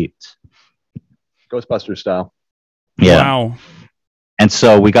the feeds. Ghostbusters style. Yeah. Wow. And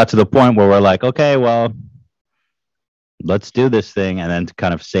so we got to the point where we're like, okay, well, let's do this thing. And then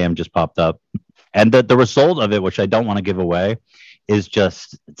kind of Sam just popped up. And the result of it, which I don't want to give away, is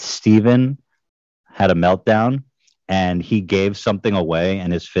just Steven had a meltdown and he gave something away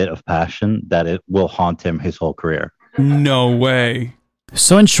in his fit of passion that it will haunt him his whole career. No way.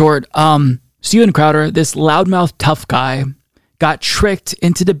 So in short, Steven Crowder, this loudmouth tough guy, got tricked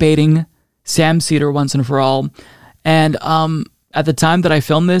into debating Sam Seder once and for all. And at the time that I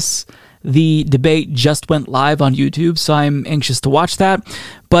filmed this, the debate just went live on YouTube, so I'm anxious to watch that.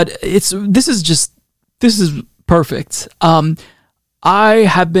 But this is perfect. I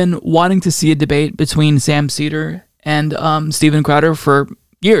have been wanting to see a debate between Sam Seder and Steven Crowder for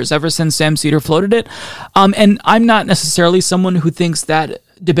years, ever since Sam Seder floated it. And I'm not necessarily someone who thinks that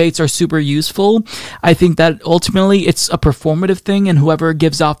debates are super useful. I think that ultimately it's a performative thing, and whoever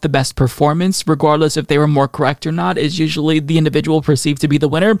gives off the best performance, regardless if they were more correct or not, is usually the individual perceived to be the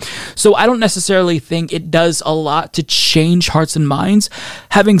winner. So I don't necessarily think it does a lot to change hearts and minds.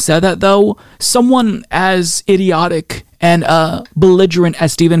 Having said that, though, someone as idiotic and belligerent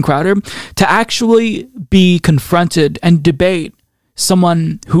as Steven Crowder, to actually be confronted and debate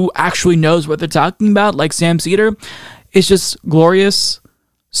someone who actually knows what they're talking about, like Sam Seder, is just glorious.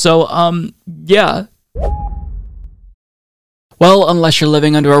 So, yeah. Well, unless you're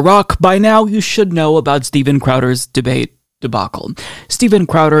living under a rock, by now you should know about Steven Crowder's debate debacle. Steven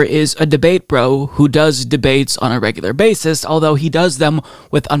Crowder is a debate bro who does debates on a regular basis, although he does them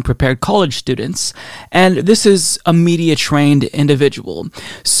with unprepared college students. And this is a media-trained individual.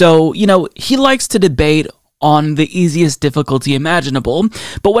 So, he likes to debate on the easiest difficulty imaginable,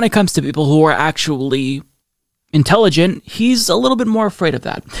 but when it comes to people who are actually intelligent, he's a little bit more afraid of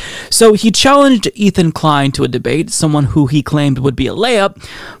that. So he challenged Ethan Klein to a debate, someone who he claimed would be a layup,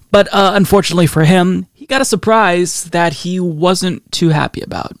 but unfortunately for him, he got a surprise that he wasn't too happy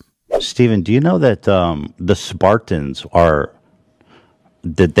about. Steven, do you know that the Spartans are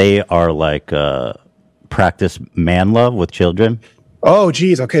like practice man love with children? Oh,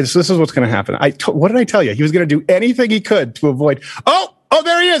 geez. Okay, so this is what's going to happen. What did I tell you? He was going to do anything he could to avoid. Oh,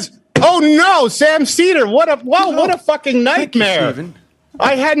 there he is. Oh no, Sam Seder! What a fucking nightmare! You,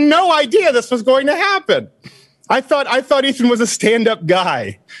 I had no idea this was going to happen. I thought Ethan was a stand-up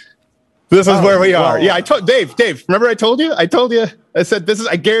guy. This is where we are. Yeah, I told Dave. Remember I told you? I said this is.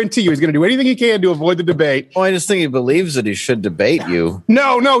 I guarantee you, he's going to do anything he can to avoid the debate. Oh, I just think he believes that he should debate you.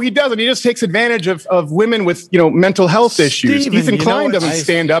 No, he doesn't. He just takes advantage of women with mental health issues. Ethan Klein doesn't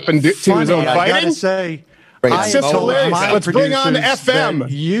stand up and do his own fighting. I gotta say, it's just hilarious. Let's bring on FM.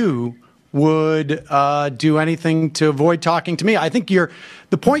 You would do anything to avoid talking to me. I think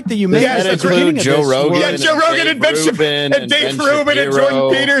the point that you made at the beginning of Joe Rogan. Yeah, Joe Rogan and Dave Rubin and Jordan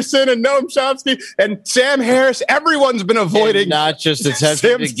Peterson and Noam Chomsky and Sam Harris. Everyone's been avoiding. And not just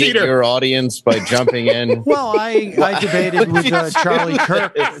attempting to get your audience by jumping in. Well, I debated with Charlie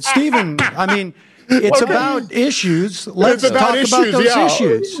Kirk. Steven, it's about issues. Let's talk about those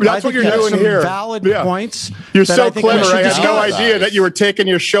issues. That's what you're doing here. Valid points. You're so clever. I had no idea that you were taking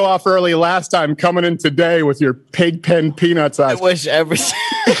your show off early last time, coming in today with your pig pen peanuts eyes. I wish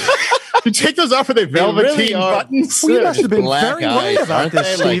You take those off with the velveteen buttons. We must have been very worried about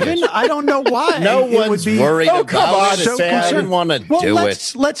this, Steven. I don't know why. No one's worried about it. I didn't want to do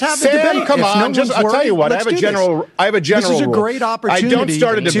it. Let's have a debate. Come on. I'll tell you what. I have a general. This is a great opportunity. I don't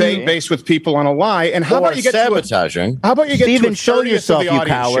start a debate based with people on a lie. And how about you get sabotaging? How about you get Steven, show yourself, you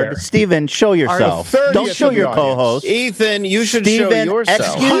coward. Steven, show yourself. Don't show your co-host. Ethan, you should show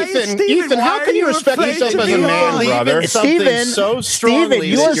yourself. Ethan, how can you respect yourself as a man, brother? Steven,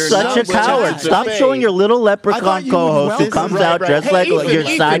 you are such a coward. Stop showing your little leprechaun co-host who comes out dressed like your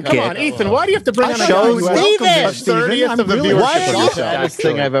sidekick. Come on, Ethan, why do you have to bring on show Steven? 30th of the viewership? That's the saddest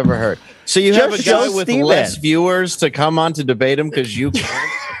thing I've ever heard. So you have a guy with less viewers to come on to debate him because you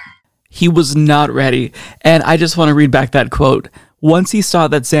can't? He was not ready. And I just want to read back that quote. Once he saw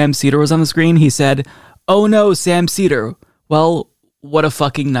that Sam Seder was on the screen, he said, "Oh no, Sam Seder. Well, what a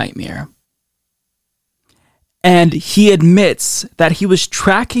fucking nightmare." And he admits that he was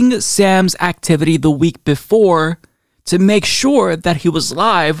tracking Sam's activity the week before to make sure that he was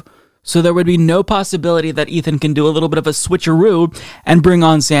live, so there would be no possibility that Ethan can do a little bit of a switcheroo and bring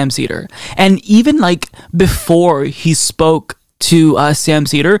on Sam Seder. And even before he spoke to Sam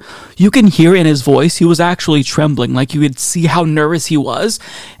Seder, you can hear in his voice he was actually trembling. You could see how nervous he was.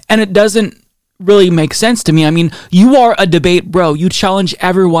 And it doesn't really make sense to me. You are a debate bro. You challenge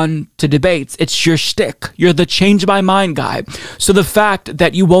everyone to debates. It's your shtick. You're the change my mind guy. So the fact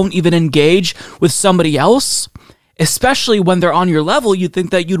that you won't even engage with somebody else, especially when they're on your level, you'd think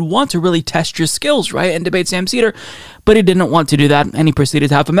that you'd want to really test your skills, right? And debate Sam Seder. But he didn't want to do that, and he proceeded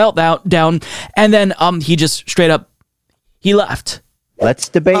to have a meltdown. And then he just straight up, he left. Let's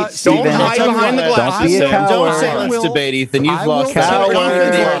debate, Steven. Don't hide behind the Don't be a coward. Don't say let's debate, Ethan. You've lost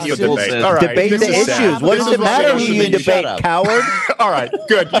confidence. Debate the issues. What does it matter who you debate, coward? All right,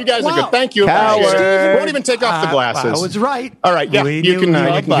 good. You guys are good. Thank you. Coward. Won't even take off the glasses. I was right. All right, yeah. You can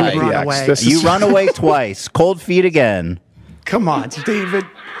run away. You run away twice. Cold feet again. Come on, Steven.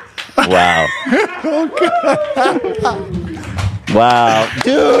 Wow. Wow.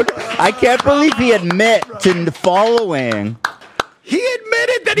 Dude, I can't believe he admit to following. He admitted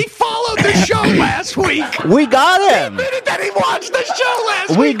admitted that he followed the show last week. We got him. He admitted that he watched the show last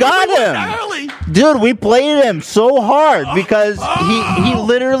week. We got him. Dude, we played him so hard because he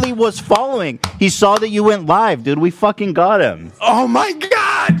literally was following. He saw that you went live, dude. We fucking got him. Oh my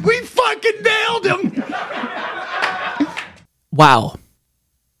God, we fucking nailed him. Wow.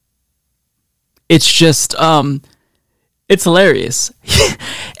 It's just, it's hilarious.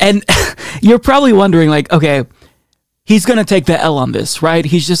 And you're probably wondering, like, okay, he's going to take the L on this, right?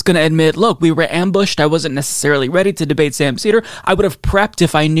 He's just going to admit, look, we were ambushed. I wasn't necessarily ready to debate Sam Seder. I would have prepped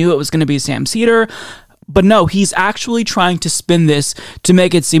if I knew it was going to be Sam Seder. But no, he's actually trying to spin this to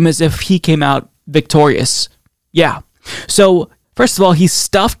make it seem as if he came out victorious. Yeah. So, first of all, he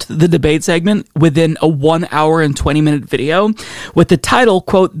stuffed the debate segment within a 1 hour and 20-minute video with the title,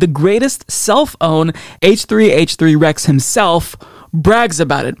 quote, "The greatest self-own H3H3 Rex himself brags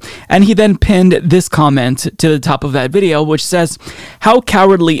about it." And he then pinned this comment to the top of that video, which says, "How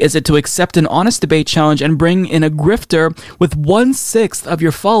cowardly is it to accept an honest debate challenge and bring in a grifter with 1/6 of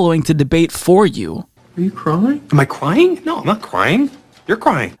your following to debate for you?" Are you crying? Am I crying? No, I'm not crying. You're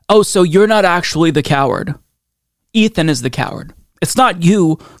crying. Oh, so you're not actually the coward. Ethan is the coward. It's not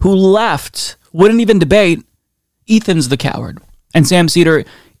you who left, wouldn't even debate. Ethan's the coward. And Sam Seder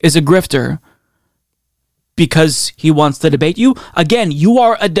is a grifter because he wants to debate you. Again, you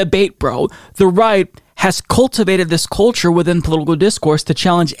are a debate bro. The right has cultivated this culture within political discourse to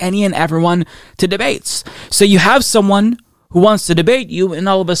challenge any and everyone to debates. So you have someone who wants to debate you, and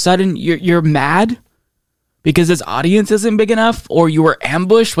all of a sudden you're mad because his audience isn't big enough, or you were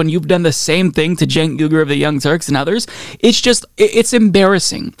ambushed when you've done the same thing to Cenk Uygur of the Young Turks and others. It's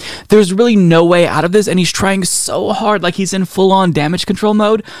embarrassing. There's really no way out of this, and he's trying so hard, like he's in full-on damage control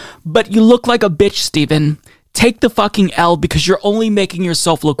mode. But you look like a bitch, Steven. Take the fucking L because you're only making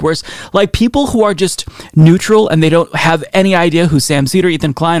yourself look worse. Like, people who are just neutral and they don't have any idea who Sam Seder,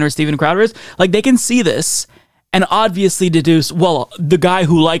 Ethan Klein, or Steven Crowder is, like, they can see this and obviously deduce, well, the guy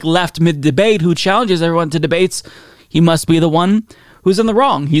who left mid-debate, who challenges everyone to debates, he must be the one who's in the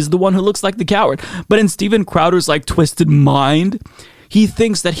wrong. He's the one who looks like the coward. But in Steven Crowder's twisted mind, he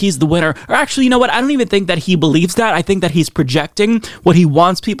thinks that he's the winner. Or actually, you know what? I don't even think that he believes that. I think that he's projecting what he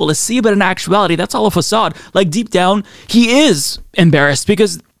wants people to see. But in actuality, that's all a facade. Deep down, he is embarrassed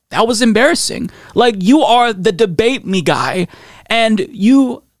because that was embarrassing. You are the debate me guy, and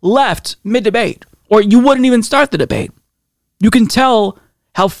you left mid-debate. Or you wouldn't even start the debate. You can tell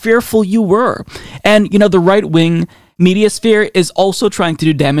how fearful you were. And, the right-wing media sphere is also trying to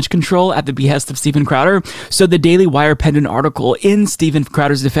do damage control at the behest of Steven Crowder. So the Daily Wire penned an article in Steven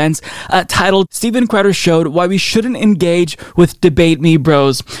Crowder's defense titled, "Steven Crowder Showed Why We Shouldn't Engage with Debate Me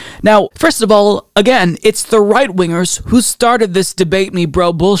Bros." Now, first of all, again, it's the right-wingers who started this debate me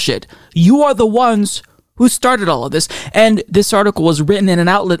bro bullshit. You are the ones who started all of this. And this article was written in an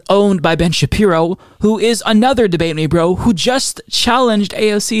outlet owned by Ben Shapiro, who is another debate me bro who just challenged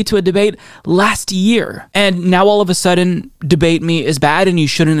AOC to a debate last year. And now all of a sudden, debate me is bad and you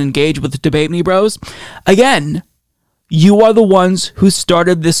shouldn't engage with debate me bros. Again, you are the ones who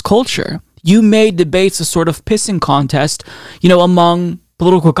started this culture. You made debates a sort of pissing contest, among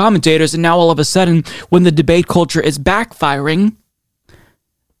political commentators. And now all of a sudden, when the debate culture is backfiring,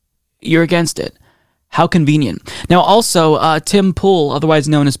 you're against it. How convenient. Now, also, Tim Pool, otherwise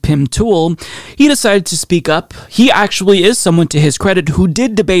known as Pim Tool, he decided to speak up. He actually is someone, to his credit, who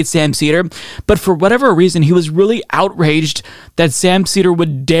did debate Sam Seder, but for whatever reason, he was really outraged that Sam Seder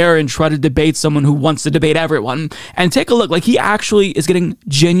would dare and try to debate someone who wants to debate everyone. And take a look, he actually is getting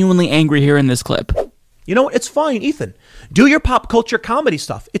genuinely angry here in this clip. You know what? It's fine, Ethan. Do your pop culture comedy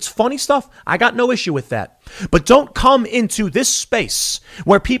stuff. It's funny stuff. I got no issue with that. But don't come into this space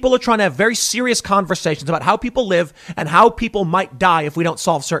where people are trying to have very serious conversations about how people live and how people might die if we don't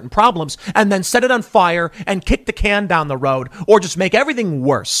solve certain problems, and then set it on fire and kick the can down the road, or just make everything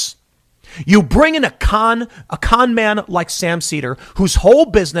worse. You bring in a con man like Sam Seder, whose whole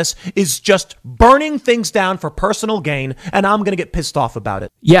business is just burning things down for personal gain, and I'm going to get pissed off about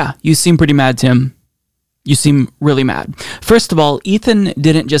it. Yeah, you seem pretty mad, Tim. You seem really mad. First of all, Ethan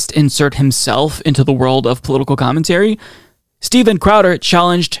didn't just insert himself into the world of political commentary. Steven Crowder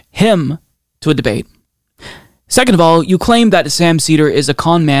challenged him to a debate. Second of all, you claim that Sam Seder is a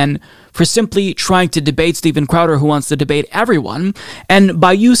con man for simply trying to debate Steven Crowder, who wants to debate everyone. And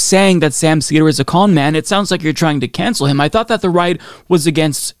by you saying that Sam Seder is a con man, it sounds like you're trying to cancel him. I thought that the right was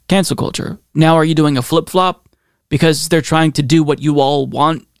against cancel culture. Now are you doing a flip-flop because they're trying to do what you all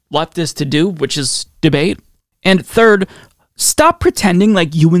want leftists to do, which is debate? And third, Stop pretending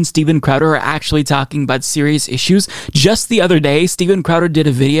like you and Steven Crowder are actually talking about serious issues. Just the other day, Steven Crowder did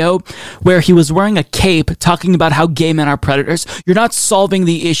a video where he was wearing a cape talking about how gay men are predators. You're not solving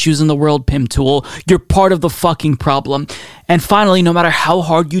the issues in the world, Pim Tool. You're part of the fucking problem. And finally, no matter how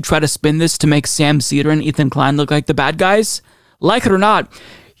hard you try to spin this to make Sam Seder and Ethan Klein look like the bad guys, like it or not,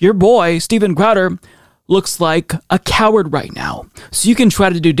 your boy, Steven Crowder, looks like a coward right now. So you can try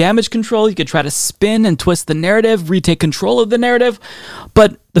to do damage control, you can try to spin and twist the narrative, retake control of the narrative,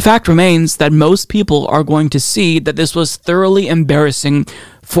 but the fact remains that most people are going to see that this was thoroughly embarrassing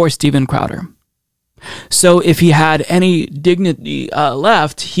for Steven Crowder. So if he had any dignity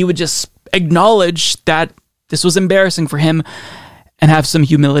left, he would just acknowledge that this was embarrassing for him and have some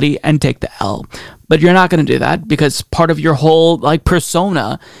humility and take the L. But you're not going to do that because part of your whole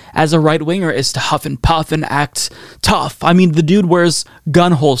persona as a right-winger is to huff and puff and act tough. I mean, the dude wears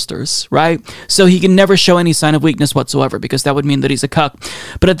gun holsters, right? So he can never show any sign of weakness whatsoever because that would mean that he's a cuck.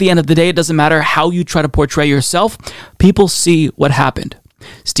 But at the end of the day, it doesn't matter how you try to portray yourself. People see what happened.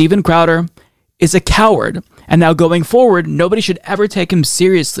 Steven Crowder is a coward. And now going forward, nobody should ever take him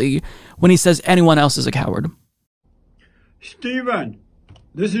seriously when he says anyone else is a coward. Steven,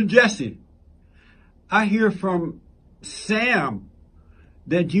 this is Jesse. I hear from Sam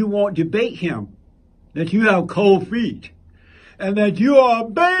that you won't debate him, that you have cold feet, and that you are a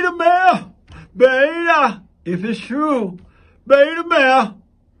beta male. Beta, if it's true, beta male.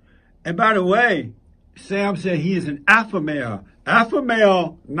 And by the way, Sam said he is an alpha male. Alpha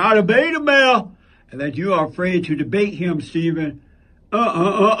male, not a beta male. And that you are afraid to debate him, Steven.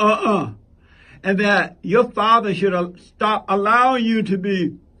 And that your father should stop allowing you to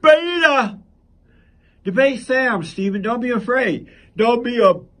be beta. Debate Sam, Steven. Don't be afraid. Don't be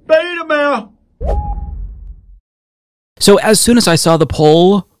a beta male. So as soon as I saw the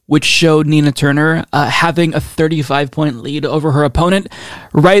poll, which showed Nina Turner having a 35-point lead over her opponent,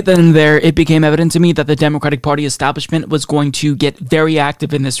 right then and there, it became evident to me that the Democratic Party establishment was going to get very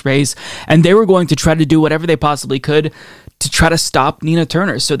active in this race, and they were going to try to do whatever they possibly could to try to stop Nina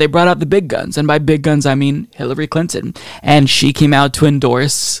Turner. So they brought out the big guns, and by big guns, I mean Hillary Clinton, and she came out to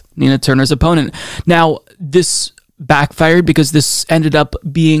endorse Nina Turner's opponent. Now, this backfired because this ended up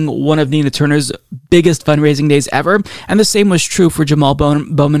being one of Nina Turner's biggest fundraising days ever, and the same was true for Jamal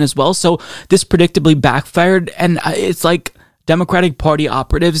Bowman as well. So this predictably backfired, and it's like Democratic Party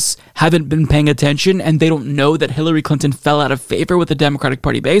operatives haven't been paying attention and they don't know that Hillary Clinton fell out of favor with the Democratic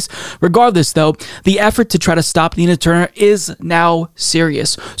Party base. Regardless, though, the effort to try to stop Nina Turner is now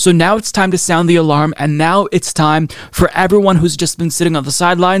serious. So now it's time to sound the alarm, and now it's time for everyone who's just been sitting on the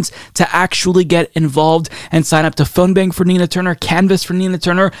sidelines to actually get involved and sign up to phone bank for Nina Turner, canvass for Nina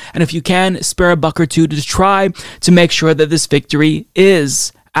Turner, and if you can, spare a buck or two to try to make sure that this victory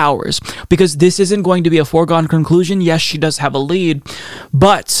is ours, because this isn't going to be a foregone conclusion. Yes, she does have a lead,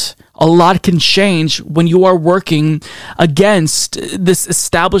 but a lot can change when you are working against this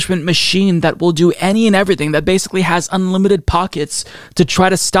establishment machine that will do any and everything, that basically has unlimited pockets to try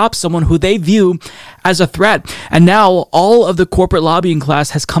to stop someone who they view as a threat. And now all of the corporate lobbying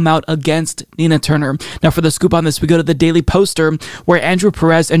class has come out against Nina Turner. Now for the scoop on this, we go to the Daily Poster, where Andrew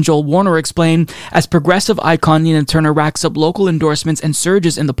Perez and Joel Warner explain, as progressive icon Nina Turner racks up local endorsements and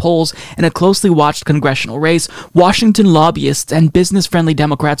surges in the polls in a closely watched congressional race, Washington lobbyists and business-friendly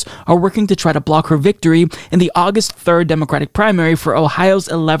Democrats are working to try to block her victory in the August 3rd Democratic primary for Ohio's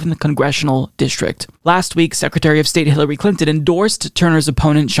 11th congressional district. Last week, Secretary of State Hillary Clinton endorsed Turner's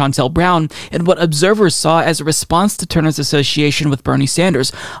opponent Shontel Brown in what observers saw as a response to Turner's association with Bernie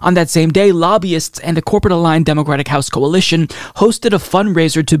Sanders. On that same day, lobbyists and a corporate-aligned Democratic House coalition hosted a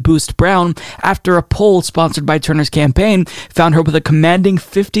fundraiser to boost Brown after a poll sponsored by Turner's campaign found her with a commanding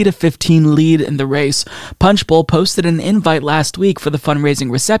 50-15 lead in the race. Punchbowl posted an invite last week for the fundraising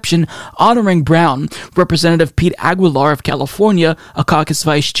reception honoring Brown. Representative Pete Aguilar of California, a caucus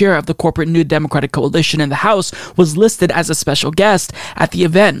vice chair of the corporate New Democratic Coalition in the House, was listed as a special guest at the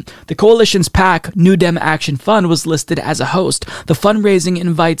event. The coalition's PAC, New Dem Action Fund, was listed as a host. The fundraising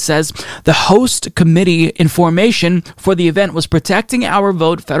invite says the host committee in formation for the event was Protecting Our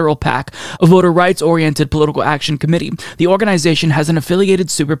Vote Federal PAC, a voter rights-oriented political action committee. The organization has an affiliated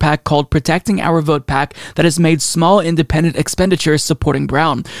super PAC called Protecting Our Vote PAC that has made small independent expenditures supporting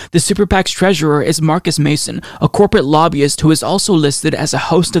Brown. The super PAC's treasurer is Marcus Mason, a corporate lobbyist who is also listed as a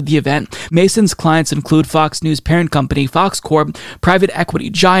host of the event. Mason's clients include Fox News parent company Fox Corp, private equity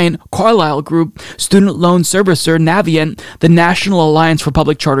giant Carlyle Group, student loan servicer Navient, the National Alliance for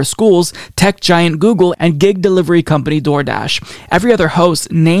Public Charter Schools, tech giant Google, and gig delivery company DoorDash. Every other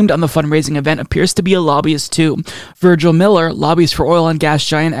host named on the fundraising event appears to be a lobbyist too. Virgil Miller lobbies for oil and gas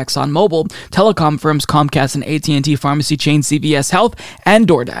giant ExxonMobil, telecom firms Comcast and AT&T, pharmacy chain CVS Health, and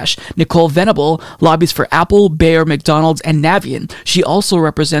DoorDash. Nicole Venable lobbies for Apple, Bayer, McDonald's, and Navient. She also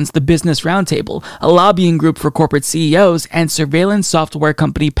represents the Business Roundtable, a lobbying group for corporate CEOs, and surveillance software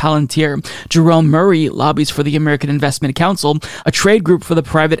company Palantir. Jerome Murray lobbies for the American Investment Council, a trade group for the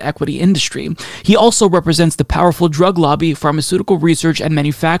private equity industry. He also represents the powerful drug lobby, Pharmaceutical Research and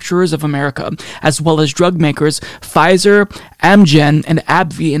Manufacturers of America, as well as drug makers Pfizer, Amgen, and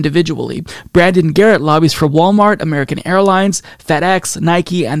AbbVie individually. Brandon Garrett lobbies for Walmart, American Airlines, FedEx,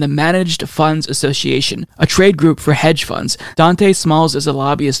 Nike, and the Managed Funds Association, a trade group for hedge funds. Dante Smalls is a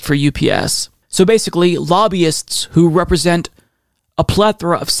lobbyist for UPS. So basically, lobbyists who represent a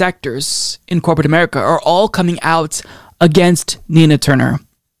plethora of sectors in corporate America are all coming out against Nina Turner.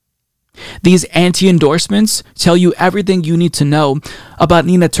 These anti-endorsements tell you everything you need to know about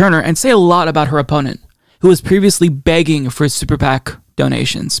Nina Turner and say a lot about her opponent, who was previously begging for super PAC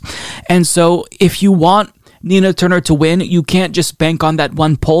donations. And so if you want Nina Turner to win, you can't just bank on that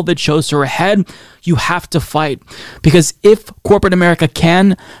one poll that shows her ahead. You have to fight. Because if corporate America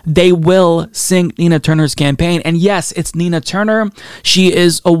can, they will sink Nina Turner's campaign. And yes, it's Nina Turner. She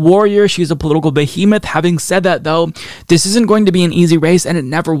is a warrior. She's a political behemoth. Having said that, though, this isn't going to be an easy race, and it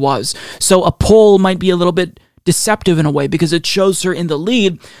never was. So a poll might be a little bit deceptive in a way because it shows her in the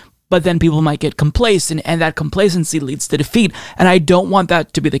lead, but then people might get complacent, and that complacency leads to defeat. And I don't want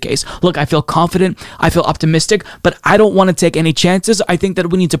that to be the case. Look, I feel confident, I feel optimistic, but I don't want to take any chances. I think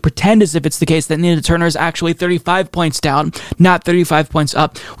that we need to pretend as if it's the case that Nina Turner is actually 35 points down, not 35 points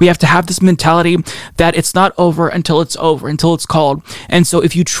up. We have to have this mentality that it's not over until it's over, until it's called. And so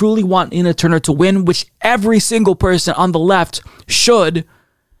if you truly want Nina Turner to win, which every single person on the left should,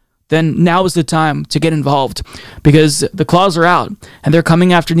 then now is the time to get involved, because the claws are out and they're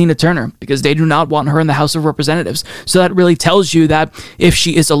coming after Nina Turner because they do not want her in the House of Representatives. So that really tells you that if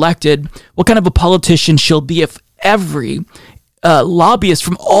she is elected, what kind of a politician she'll be if every lobbyist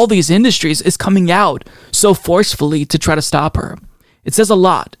from all these industries is coming out so forcefully to try to stop her. It says a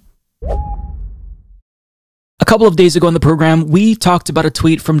lot. A couple of days ago in the program, we talked about a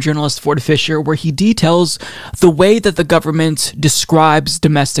tweet from journalist Ford Fisher where he details the way that the government describes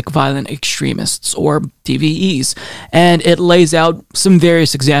domestic violent extremists, or DVEs, and it lays out some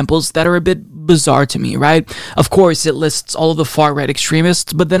various examples that are a bit bizarre to me, right? Of course, it lists all of the far-right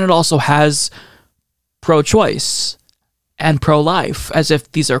extremists, but then it also has pro-choice and pro-life, as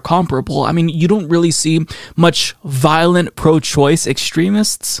if these are comparable. I mean, you don't really see much violent pro-choice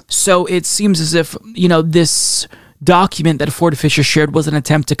extremists. So it seems as if, this document that Ford Fisher shared was an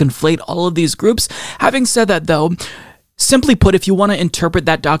attempt to conflate all of these groups. Having said that, though, simply put, if you want to interpret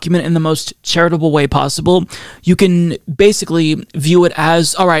that document in the most charitable way possible, you can basically view it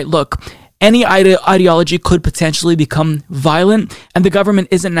as, all right, look, any ideology could potentially become violent, and the government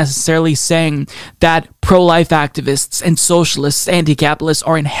isn't necessarily saying that pro-life activists and socialists, anti-capitalists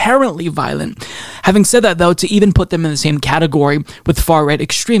are inherently violent. Having said that, though, to even put them in the same category with far-right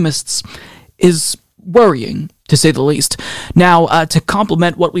extremists is worrying, to say the least. Now, to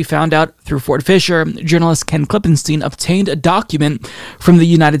complement what we found out through Ford Fisher, journalist Ken Klippenstein obtained a document from the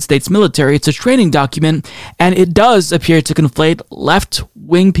United States military. It's a training document, and it does appear to conflate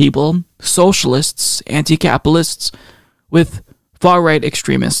left-wing people, socialists, anti-capitalists, with far-right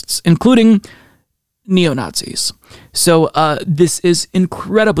extremists, including neo-Nazis. So this is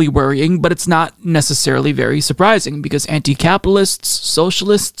incredibly worrying, but it's not necessarily very surprising because anti-capitalists,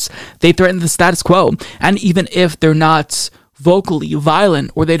 socialists, they threaten the status quo. And even if they're not vocally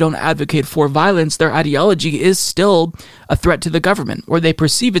violent or they don't advocate for violence, their ideology is still a threat to the government, or they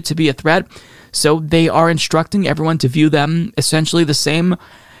perceive it to be a threat. So they are instructing everyone to view them essentially the same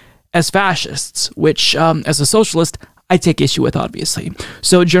as fascists, which as a socialist, I take issue with, obviously.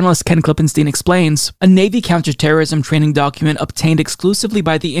 So journalist Ken Klippenstein explains, a Navy counterterrorism training document obtained exclusively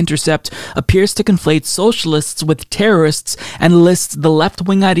by The Intercept appears to conflate socialists with terrorists and lists the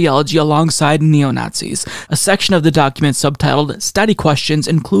left-wing ideology alongside neo-Nazis. A section of the document subtitled Study Questions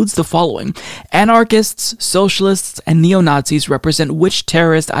includes the following. Anarchists, socialists, and neo-Nazis represent which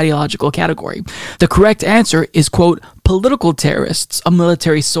terrorist ideological category? The correct answer is, quote, political terrorists, a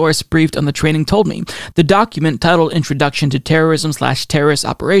military source briefed on the training told me. The document, titled Introduction Introduction to Terrorism/Terrorist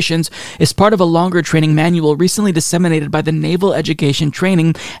Operations is part of a longer training manual recently disseminated by the Naval Education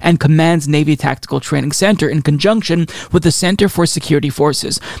Training and Command's Navy Tactical Training Center in conjunction with the Center for Security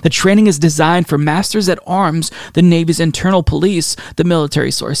Forces. The training is designed for Masters at Arms, the Navy's internal police, the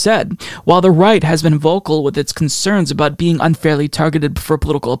military source said. While the right has been vocal with its concerns about being unfairly targeted for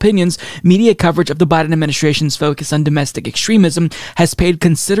political opinions, media coverage of the Biden administration's focus on domestic extremism has paid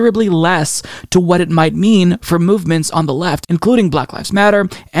considerably less to what it might mean for movements on the left, including Black Lives Matter,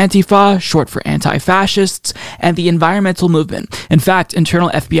 Antifa, short for anti-fascists, and the environmental movement. In fact, internal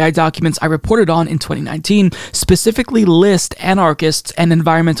FBI documents I reported on in 2019 specifically list anarchists and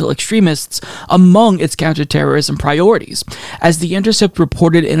environmental extremists among its counterterrorism priorities. As The Intercept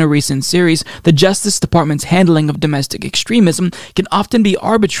reported in a recent series, the Justice Department's handling of domestic extremism can often be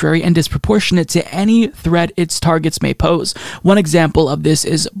arbitrary and disproportionate to any threat its targets may pose. One example of this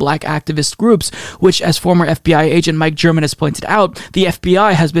is black activist groups, which, as former FBI agent Mike German has pointed out, the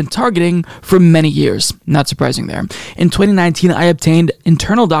FBI has been targeting for many years. Not surprising there. In 2019, I obtained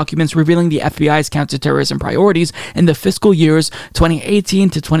internal documents revealing the FBI's counterterrorism priorities in the fiscal years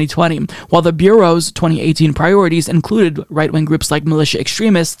 2018 to 2020. While the Bureau's 2018 priorities included right-wing groups like militia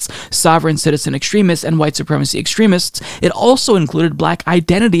extremists, sovereign citizen extremists, and white supremacy extremists, it also included black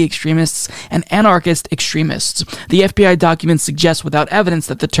identity extremists and anarchist extremists. The FBI documents suggest without evidence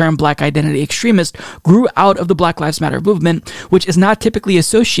that the term black identity extremist grew out of the Black Lives Matter movement, which is not typically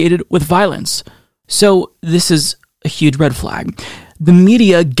associated with violence. So this is a huge red flag. The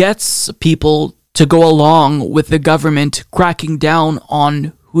media gets people to go along with the government cracking down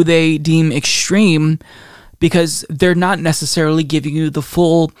on who they deem extreme because they're not necessarily giving you the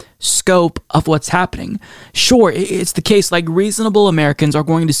full scope of what's happening. Sure, it's the case, like reasonable Americans are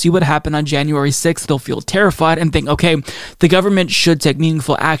going to see what happened on January 6th. They'll feel terrified and think, okay, the government should take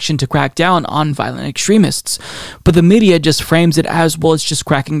meaningful action to crack down on violent extremists. But the media just frames it as, well, it's just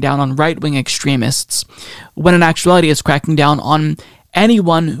cracking down on right-wing extremists, when in actuality it's cracking down on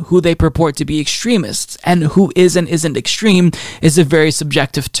anyone who they purport to be extremists, and who is and isn't extreme is a very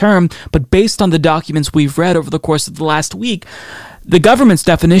subjective term, but based on the documents we've read over the course of the last week, the government's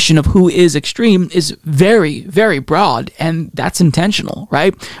definition of who is extreme is very, very broad, and that's intentional,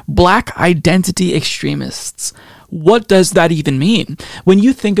 right? Black identity extremists. What does that even mean? When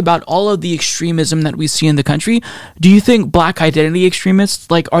you think about all of the extremism that we see in the country, do you think black identity extremists,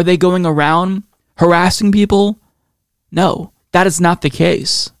 like, are they going around harassing people? No. That is not the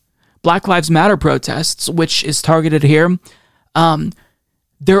case. Black Lives Matter protests, which is targeted here,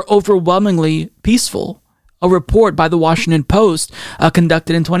 they're overwhelmingly peaceful. A report by the Washington Post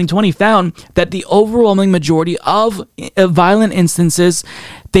conducted in 2020 found that the overwhelming majority of violent instances,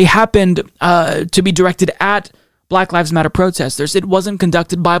 they happened to be directed at Black Lives Matter protesters. It wasn't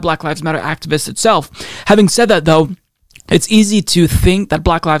conducted by Black Lives Matter activists itself. Having said that, though, it's easy to think that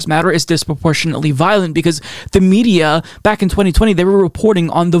Black Lives Matter is disproportionately violent because the media back in 2020, they were reporting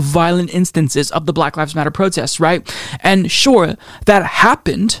on the violent instances of the Black Lives Matter protests, right? And sure, that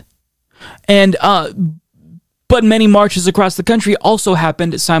happened. And, but many marches across the country also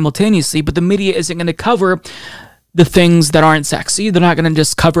happened simultaneously, but the media isn't going to cover the things that aren't sexy. They're not going to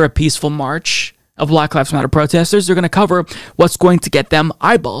just cover a peaceful march of Black Lives Matter protesters. They're going to cover what's going to get them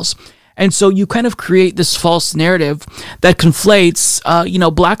eyeballs. And so you kind of create this false narrative that conflates,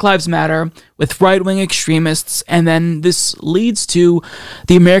 Black Lives Matter with right-wing extremists, and then this leads to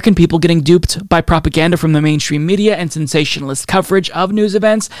the American people getting duped by propaganda from the mainstream media and sensationalist coverage of news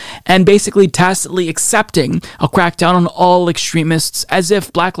events, and basically tacitly accepting a crackdown on all extremists as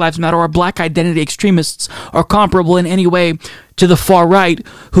if Black Lives Matter or black identity extremists are comparable in any way to the far right,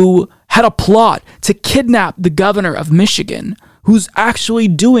 who had a plot to kidnap the governor of Michigan, who's actually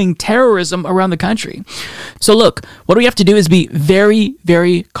doing terrorism around the country. So look, what we have to do is be very,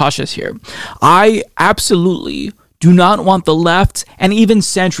 very cautious here. I absolutely do not want the left and even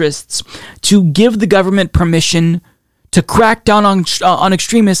centrists to give the government permission to crack down on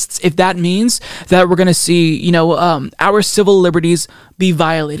extremists if that means that we're going to see, our civil liberties be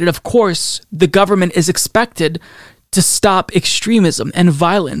violated. Of course, the government is expected to stop extremism and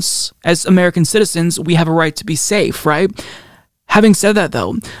violence. As American citizens, we have a right to be safe, right? Having said that,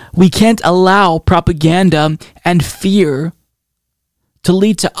 though, we can't allow propaganda and fear to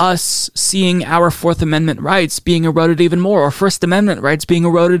lead to us seeing our Fourth Amendment rights being eroded even more, or First Amendment rights being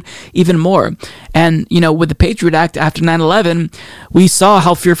eroded even more. And, with the Patriot Act after 9/11, we saw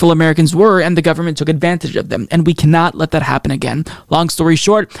how fearful Americans were, and the government took advantage of them. And we cannot let that happen again. Long story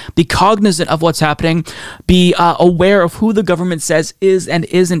short, be cognizant of what's happening, be aware of who the government says is and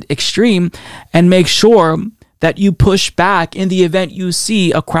isn't extreme, and make sure that you push back in the event you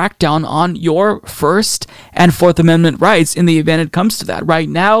see a crackdown on your First and Fourth Amendment rights in the event it comes to that. Right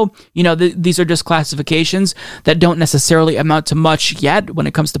now, these are just classifications that don't necessarily amount to much yet when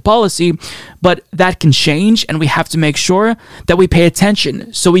it comes to policy, but that can change, and we have to make sure that we pay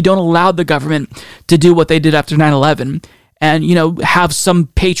attention so we don't allow the government to do what they did after 9/11 and, have some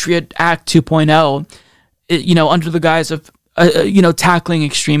Patriot Act 2.0, under the guise of, tackling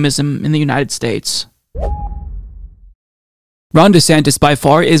extremism in the United States. Ron DeSantis, by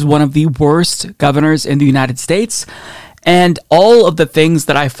far, is one of the worst governors in the United States, and all of the things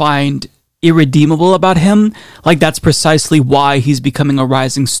that I find irredeemable about him, that's precisely why he's becoming a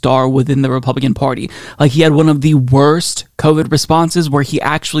rising star within the Republican Party. He had one of the worst COVID responses where he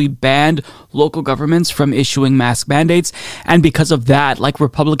actually banned local governments from issuing mask mandates, and because of that,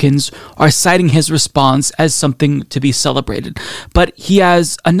 Republicans are citing his response as something to be celebrated. But he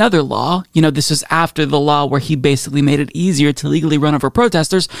has another law, this is after the law where he basically made it easier to legally run over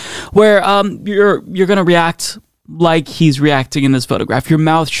protesters, where you're going to react like he's reacting in this photograph. Your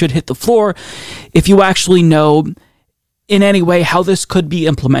mouth should hit the floor if you actually know in any way how this could be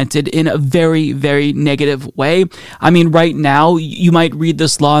implemented in a very, very negative way. I mean, right now, you might read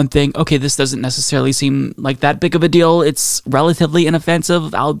this law and think, okay, this doesn't necessarily seem like that big of a deal. It's relatively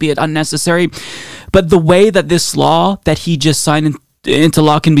inoffensive, albeit unnecessary. But the way that this law that he just signed into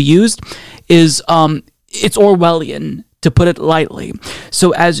law can be used is it's Orwellian, to put it lightly.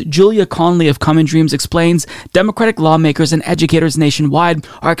 So as Julia Conley of Common Dreams explains, Democratic lawmakers and educators nationwide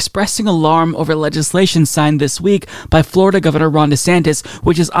are expressing alarm over legislation signed this week by Florida Governor Ron DeSantis,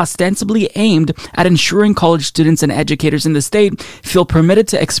 which is ostensibly aimed at ensuring college students and educators in the state feel permitted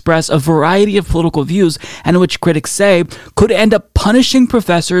to express a variety of political views, and which critics say could end up punishing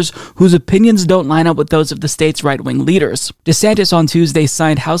professors whose opinions don't line up with those of the state's right-wing leaders. DeSantis on Tuesday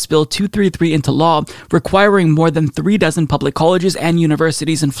signed House Bill 233 into law, requiring more than 36 public colleges and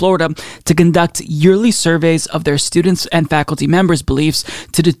universities in Florida to conduct yearly surveys of their students and faculty members' beliefs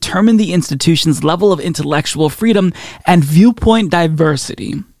to determine the institution's level of intellectual freedom and viewpoint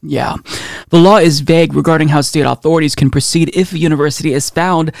diversity. Yeah. The law is vague regarding how state authorities can proceed if a university is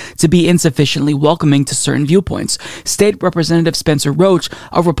found to be insufficiently welcoming to certain viewpoints. State Representative Spencer Roach,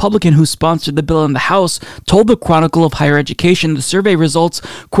 a Republican who sponsored the bill in the House, told the Chronicle of Higher Education the survey results,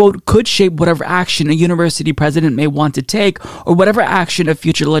 quote, could shape whatever action a university president may want to take or whatever action a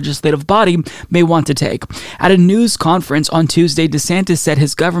future legislative body may want to take. At a news conference on Tuesday, DeSantis said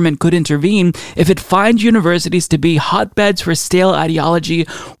his government could intervene if it finds universities to be hotbeds for stale ideology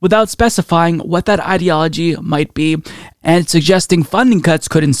without specifying what that ideology might be, and suggesting funding cuts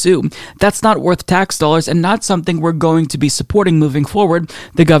could ensue. That's not worth tax dollars and not something we're going to be supporting moving forward,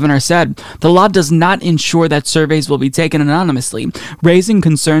 the governor said. The law does not ensure that surveys will be taken anonymously, raising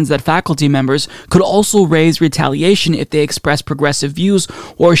concerns that faculty members could also raise retaliation if they express progressive views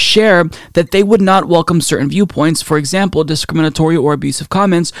or share that they would not welcome certain viewpoints, for example, discriminatory or abusive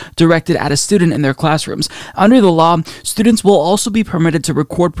comments directed at a student in their classrooms. Under the law, students will also be permitted to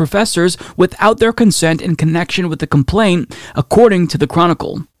record professors without their consent in connection with the complaint, according to the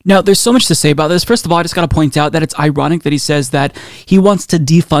Chronicle. Now, there's so much to say about this. First of all, I just got to point out that it's ironic that he says that he wants to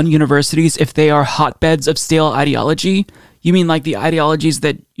defund universities if they are hotbeds of stale ideology. You mean like the ideologies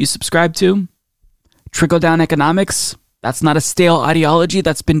that you subscribe to? Trickle-down economics? That's not a stale ideology.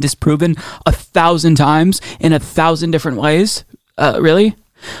 That's been disproven 1,000 times in 1,000 different ways. Really?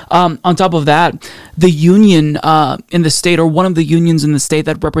 On top of that, the union in the state, or one of the unions in the state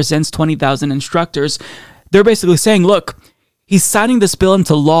that represents 20,000 instructors, they're basically saying, look, he's signing this bill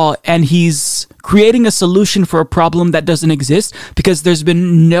into law and he's creating a solution for a problem that doesn't exist because there's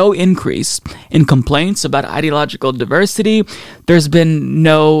been no increase in complaints about ideological diversity. There's been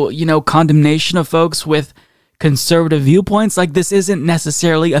no, condemnation of folks with conservative viewpoints. This isn't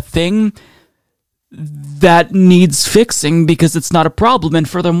necessarily a thing that needs fixing because it's not a problem. And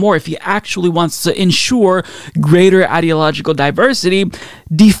furthermore, if he actually wants to ensure greater ideological diversity,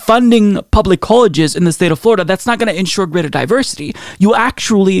 defunding public colleges in the state of Florida, that's not going to ensure greater diversity. You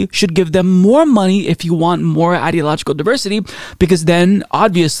actually should give them more money if you want more ideological diversity, because then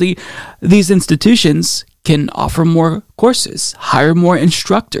obviously these institutions can offer more courses, hire more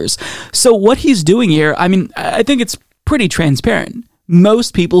instructors. So what he's doing here, I think it's pretty transparent.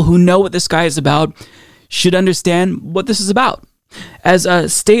 Most people who know what this guy is about should understand what this is about. As a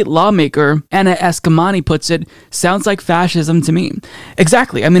state lawmaker, Anna Eskamani puts it, sounds like fascism to me.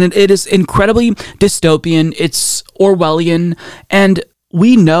 Exactly. It is incredibly dystopian. It's Orwellian. And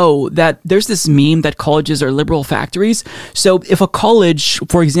we know that there's this meme that colleges are liberal factories. So if a college,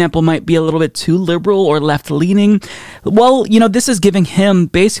 for example, might be a little bit too liberal or left-leaning, well, this is giving him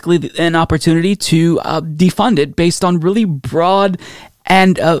basically an opportunity to defund it based on really broad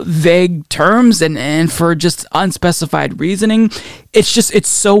and vague terms and for just unspecified reasoning. It's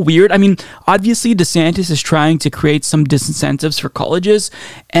so weird. I mean, obviously DeSantis is trying to create some disincentives for colleges,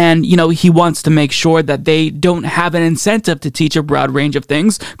 and he wants to make sure that they don't have an incentive to teach a broad range of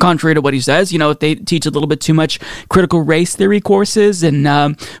things, contrary to what he says. If they teach a little bit too much critical race theory courses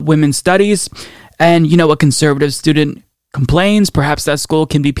and women's studies, and a conservative student complains, perhaps that school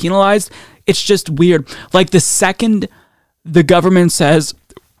can be penalized. It's just weird. Like, the second the government says,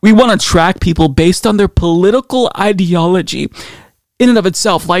 we want to track people based on their political ideology, in and of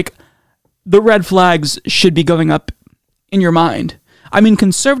itself, like, the red flags should be going up in your mind. I mean,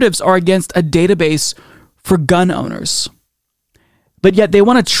 conservatives are against a database for gun owners, but yet they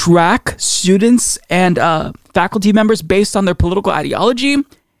want to track students and faculty members based on their political ideology.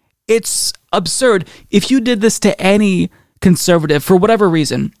 It's absurd. If you did this to any conservative for whatever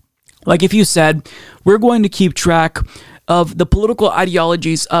reason, like if you said, we're going to keep track of the political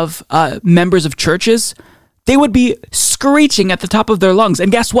ideologies of members of churches, they would be screeching at the top of their lungs.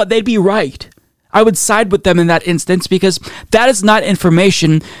 And guess what? They'd be right. I would side with them in that instance, because that is not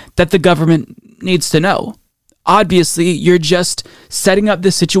information that the government needs to know. Obviously, you're just setting up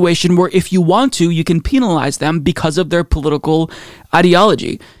this situation where if you want to, you can penalize them because of their political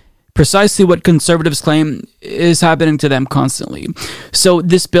ideology. Precisely what conservatives claim is happening to them constantly. So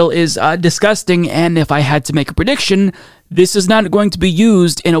this bill is disgusting, and if I had to make a prediction, this is not going to be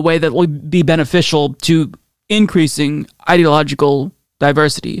used in a way that will be beneficial to increasing ideological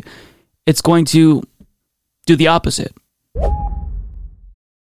diversity. It's going to do the opposite.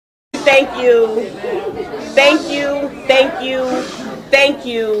 Thank you. Thank you. Thank you. Thank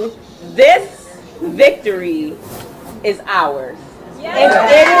you. This victory is ours. And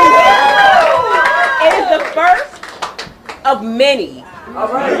it is the first of many.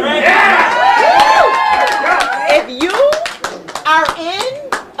 If you are in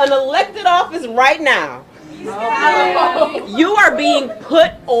an elected office right now, you are being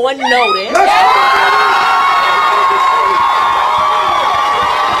put on notice.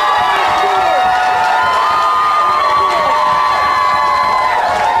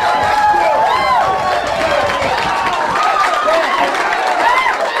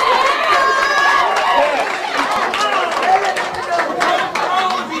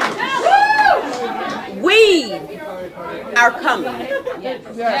 Are coming.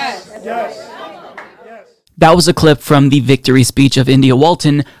 Yes. That was a clip from the victory speech of India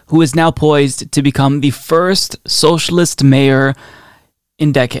Walton, who is now poised to become the first socialist mayor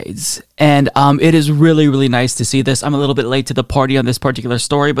in decades. And it is really, really nice to see this. I'm a little bit late to the party on this particular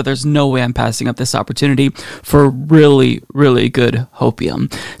story, but there's no way I'm passing up this opportunity for really, really good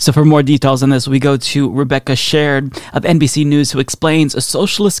hopium. So for more details on this, we go to Rebecca Shared of NBC News, who explains a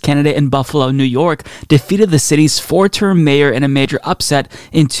socialist candidate in Buffalo, New York, defeated the city's four-term mayor in a major upset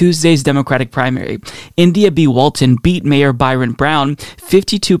in Tuesday's Democratic primary. India B. Walton beat Mayor Byron Brown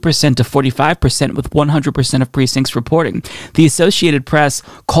 52% to 45% with 100% of precincts reporting. The Associated Press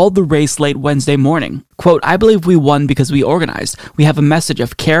called the race late Wednesday morning. Quote, I believe we won because we organized. We have a message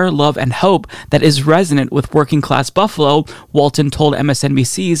of care, love, and hope that is resonant with working-class Buffalo, Walton told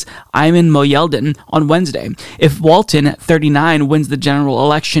MSNBC's Ayman Moyeldin on Wednesday. If Walton, 39, wins the general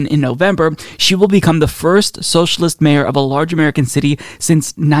election in November, she will become the first socialist mayor of a large American city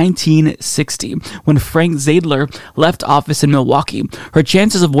since 1960, when Frank Zadler left office in Milwaukee. Her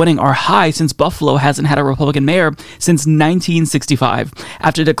chances of winning are high since Buffalo hasn't had a Republican mayor since 1965.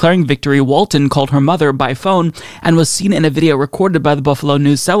 After declaring victory, Walton called her mother by phone and was seen in a video recorded by the Buffalo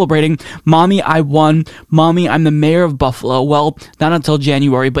News celebrating, Mommy, I won. Mommy, I'm the mayor of Buffalo. Well, not until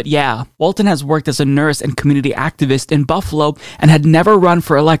January, but yeah. Walton has worked as a nurse and community activist in Buffalo and had never run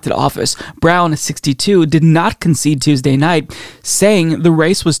for elected office. Brown, 62, did not concede Tuesday night, saying the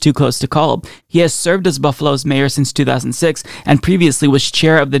race was too close to call. He has served as Buffalo's mayor since 2006 and previously was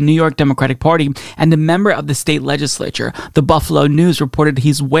chair of the New York Democratic Party and a member of the state legislature. The Buffalo News reported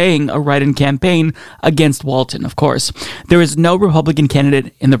he's weighing a write-in campaign against Walton, of course. There is no Republican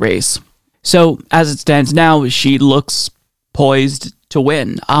candidate in the race. So, as it stands now, she looks poised to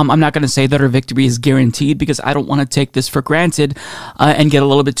win. I'm not going to say that her victory is guaranteed because I don't want to take this for granted and get a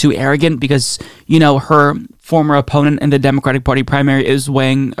little bit too arrogant because, you know, her former opponent in the Democratic Party primary is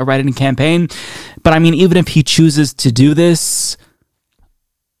weighing a write-in campaign. But I mean, even if he chooses to do this,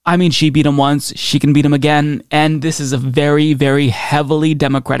 I mean, she beat him once, she can beat him again, and this is a very, very heavily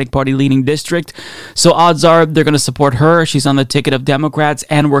Democratic Party leaning district. So odds are they're going to support her. She's on the ticket of Democrats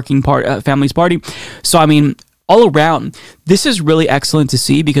and Working Families Party. So, I mean, all around, this is really excellent to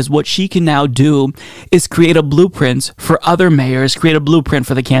see, because what she can now do is create a blueprint for other mayors, create a blueprint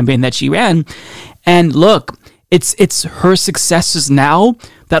for the campaign that she ran. And look, it's her successes now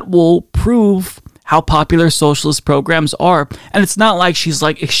that will prove how popular socialist programs are. And it's not like she's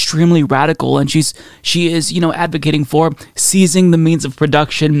like extremely radical and she is, advocating for seizing the means of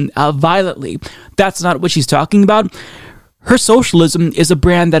production violently. That's not what she's talking about. Her socialism is a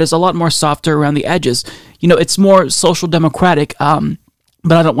brand that is a lot more softer around the edges. It's more social democratic, but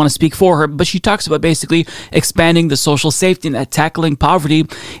I don't want to speak for her. But she talks about basically expanding the social safety net, tackling poverty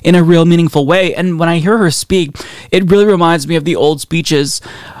in a real meaningful way. And when I hear her speak, it really reminds me of the old speeches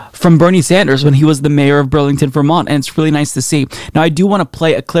from Bernie Sanders when he was the mayor of Burlington, Vermont, and it's really nice to see. Now, I do want to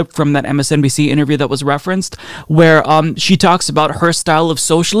play a clip from that MSNBC interview that was referenced, where she talks about her style of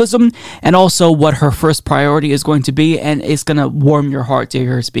socialism and also what her first priority is going to be, and it's going to warm your heart to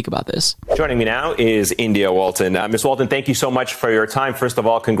hear her speak about this. Joining me now is India Walton. Ms. Walton, thank you so much for your time. First of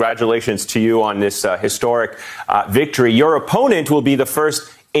all, congratulations to you on this historic victory. Your opponent will be the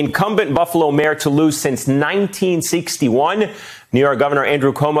first incumbent Buffalo mayor to lose since 1961. New York Governor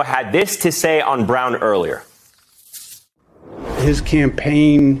Andrew Cuomo had this to say on Brown earlier. His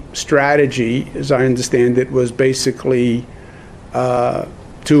campaign strategy, as I understand it, was basically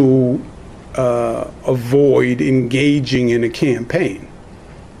to avoid engaging in a campaign.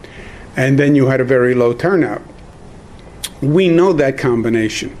 And then you had a very low turnout. We know that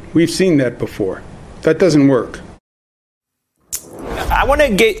combination. We've seen that before. That doesn't work. I want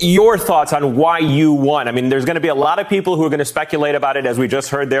to get your thoughts on why you won. I mean, there's going to be a lot of people who are going to speculate about it, as we just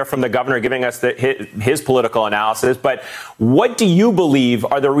heard there from the governor giving us his political analysis. But what do you believe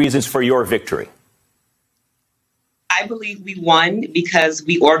are the reasons for your victory? I believe we won because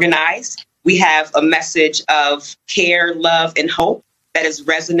we organized. We have a message of care, love, and hope that is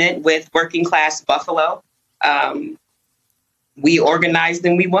resonant with working class Buffalo. We organized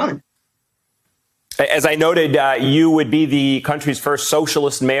and we won. As I noted, you would be the country's first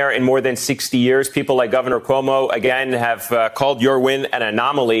socialist mayor in more than 60 years. People like Governor Cuomo, again, have called your win an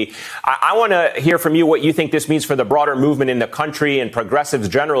anomaly. I want to hear from you what you think this means for the broader movement in the country and progressives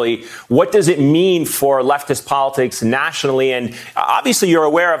generally. What does it mean for leftist politics nationally? And obviously, you're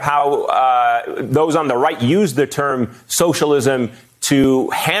aware of how those on the right use the term socialism to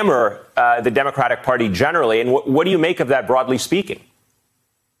hammer the Democratic Party generally. And what do you make of that, broadly speaking?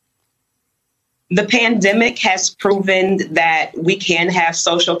 The pandemic has proven that we can have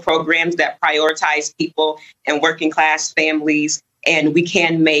social programs that prioritize people and working class families, and we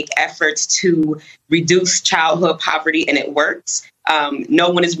can make efforts to reduce childhood poverty, and it works.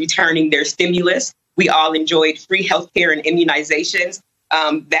 No one is returning their stimulus. We all enjoyed free healthcare and immunizations.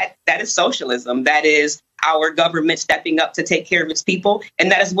 That is socialism. That is our government stepping up to take care of its people. And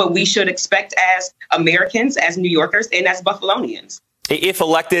that is what we should expect as Americans, as New Yorkers, and as Buffalonians. If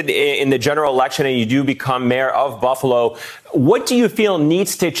elected in the general election and you do become mayor of Buffalo, what do you feel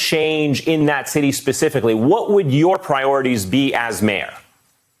needs to change in that city specifically? What would your priorities be as mayor?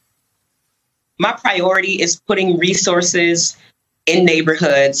 My priority is putting resources in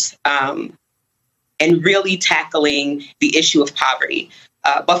neighborhoods and really tackling the issue of poverty.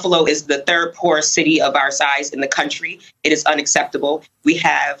 Buffalo is the third poorest city of our size in the country. It is unacceptable. We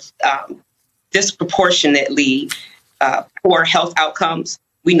have disproportionately poor health outcomes.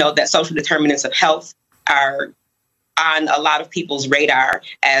 We know that social determinants of health are on a lot of people's radar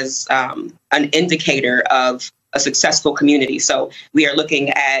as an indicator of a successful community. So we are looking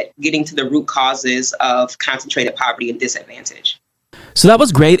at getting to the root causes of concentrated poverty and disadvantage. So that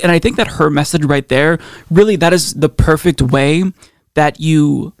was great. And I think that her message right there, really, that is the perfect way that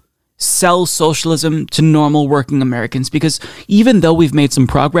you sell socialism to normal working Americans, because even though we've made some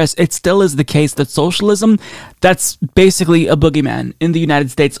progress, it still is the case that socialism, that's basically a boogeyman in the United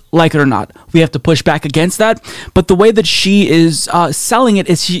States, like it or not. We have to push back against that. But the way that she is selling it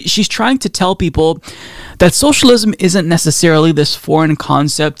is she's trying to tell people that socialism isn't necessarily this foreign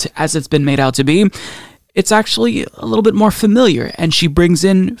concept as it's been made out to be. It's actually a little bit more familiar, and she brings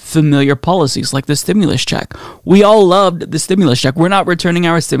in familiar policies like the stimulus check. We all loved the stimulus check. We're not returning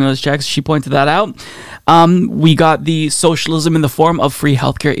our stimulus checks. She pointed that out. We got the socialism in the form of free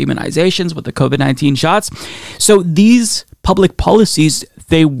healthcare immunizations with the COVID-19 shots. So these public policies,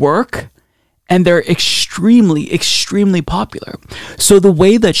 they work, and they're extremely, extremely popular. So the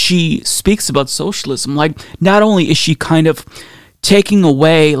way that she speaks about socialism, like, not only is she kind of taking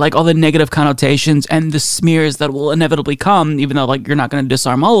away like all the negative connotations and the smears that will inevitably come, even though like you're not going to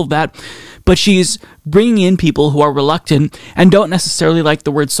disarm all of that, but she's bringing in people who are reluctant and don't necessarily like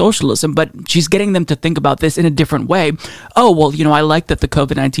the word socialism, but she's getting them to think about this in a different way. Oh, well, you know, I like that the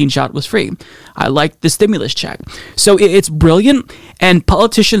COVID-19 shot was free. I like the stimulus check. So it's brilliant, and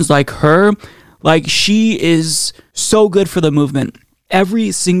politicians like her, like she is so good for the movement.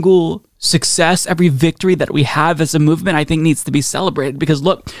 Every single success, every victory that we have as a movement, I think needs to be celebrated, because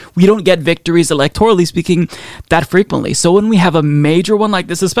look, we don't get victories electorally speaking that frequently. So when we have a major one like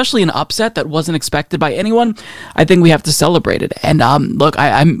this, especially an upset that wasn't expected by anyone, I think we have to celebrate it. And look,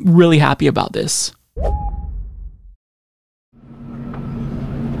 I'm really happy about this.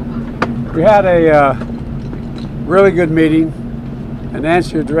 We had a really good meeting, and to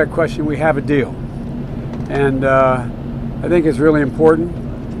answer your direct question, we have a deal. And I think it's really important.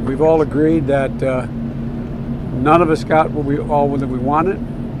 We've all agreed that none of us got what we wanted.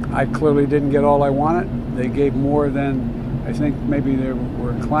 I clearly didn't get all I wanted. They gave more than I think maybe they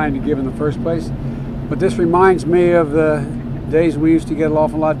were inclined to give in the first place. But this reminds me of the days we used to get an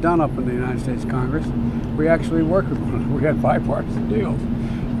awful lot done up in the United States Congress. We actually worked with one another. We had bipartisan deals.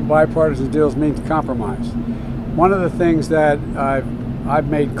 Bipartisan deals means compromise. One of the things that I've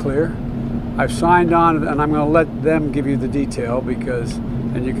made clear, I've signed on, and I'm going to let them give you the detail, because,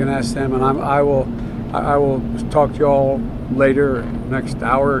 and you can ask them, and I will talk to you all later, next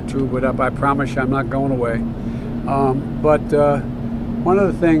hour or two, but I promise you I'm not going away. But one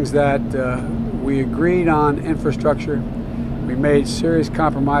of the things that we agreed on infrastructure, we made serious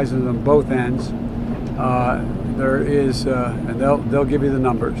compromises on both ends. There is, and they'll give you the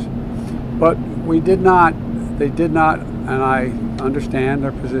numbers, but they did not, and I understand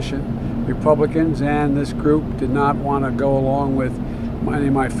their position. Republicans and this group did not want to go along with any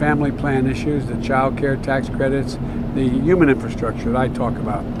of my family plan issues, the child care tax credits, the human infrastructure that I talk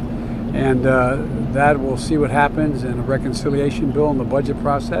about. And that we'll see what happens in a reconciliation bill in the budget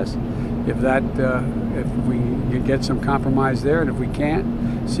process. If we get some compromise there, and if we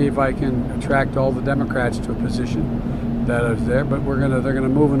can't, see if I can attract all the Democrats to a position that is there. But they're gonna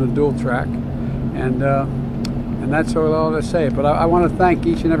move in a dual track, and that's all to say. But I want to thank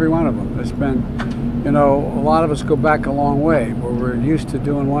each and every one of them. It's been, you know, a lot of us go back a long way where we're used to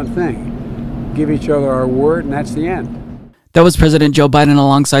doing one thing, give each other our word, and that's the end. That was President Joe Biden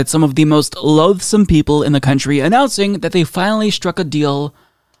alongside some of the most loathsome people in the country announcing that they finally struck a deal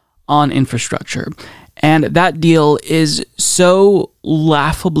on infrastructure. And that deal is so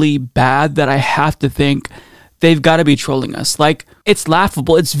laughably bad that I have to think they've got to be trolling us. Like, it's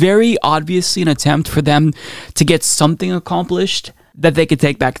laughable. It's very obviously an attempt for them to get something accomplished that they could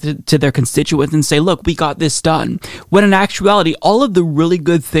take back to their constituents and say, look, we got this done. When in actuality, all of the really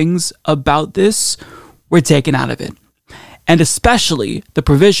good things about this were taken out of it. And especially the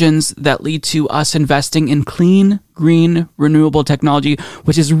provisions that lead to us investing in clean, green, renewable technology,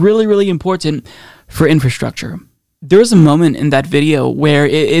 which is really, really important for infrastructure. There was a moment in that video where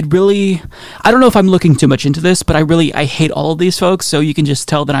it really, I don't know if I'm looking too much into this, but I hate all of these folks, so you can just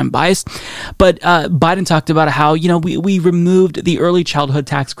tell that I'm biased. But Biden talked about how, you know, we removed the early childhood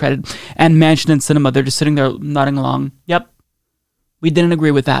tax credit and Mansion and Cinema. They're just sitting there nodding along. Yep, we didn't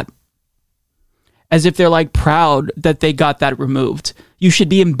agree with that. As if they're like proud that they got that removed. You should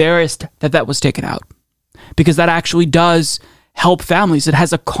be embarrassed that that was taken out, because that actually does help families. It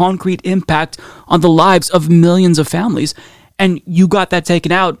has a concrete impact on the lives of millions of families. And you got that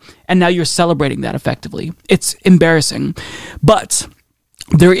taken out, and now you're celebrating that effectively. It's embarrassing. But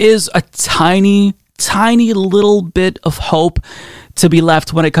there is a tiny, tiny little bit of hope to be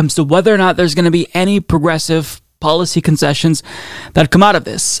left when it comes to whether or not there's going to be any progressive policy concessions that come out of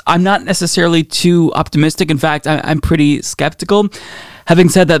this. I'm not necessarily too optimistic. In fact, I'm pretty skeptical. Having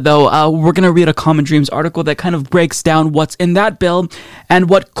said that, though, we're going to read a Common Dreams article that kind of breaks down what's in that bill and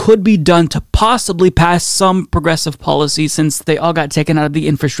what could be done to possibly pass some progressive policy, since they all got taken out of the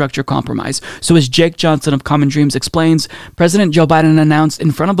infrastructure compromise. So as Jake Johnson of Common Dreams explains, President Joe Biden announced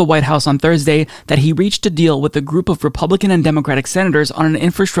in front of the White House on Thursday that he reached a deal with a group of Republican and Democratic senators on an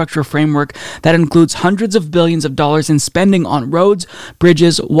infrastructure framework that includes hundreds of billions of dollars in spending on roads,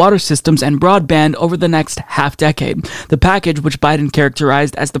 bridges, water systems, and broadband over the next half decade. The package, which Biden characterized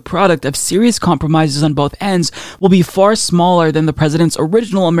characterized as the product of serious compromises on both ends, will be far smaller than the president's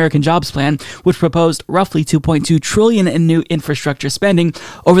original American Jobs Plan, which proposed roughly $2.2 trillion in new infrastructure spending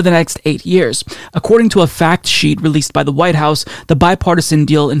over the next 8 years. According to a fact sheet released by the White House, the bipartisan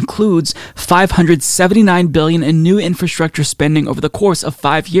deal includes $579 billion in new infrastructure spending over the course of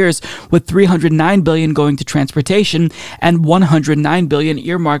 5 years, with $309 billion going to transportation and $109 billion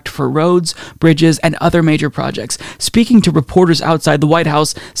earmarked for roads, bridges, and other major projects. Speaking to reporters outside the White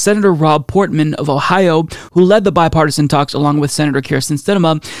House, Senator Rob Portman of Ohio, who led the bipartisan talks along with Senator Kyrsten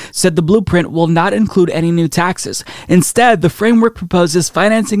Sinema, said the blueprint will not include any new taxes. Instead, the framework proposes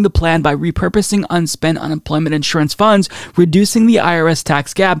financing the plan by repurposing unspent unemployment insurance funds, reducing the IRS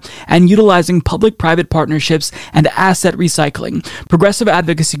tax gap, and utilizing public-private partnerships and asset recycling. Progressive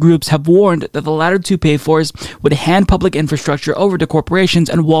advocacy groups have warned that the latter two pay-fors would hand public infrastructure over to corporations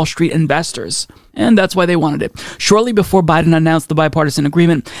and Wall Street investors. And that's why they wanted it. Shortly before Biden announced the bipartisan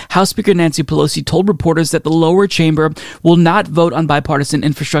agreement, House Speaker Nancy Pelosi told reporters that the lower chamber will not vote on bipartisan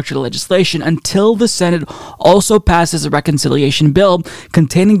infrastructure legislation until the Senate also passes a reconciliation bill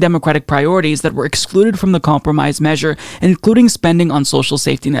containing Democratic priorities that were excluded from the compromise measure, including spending on social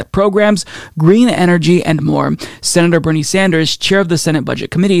safety net programs, green energy, and more. Senator Bernie Sanders, chair of the Senate Budget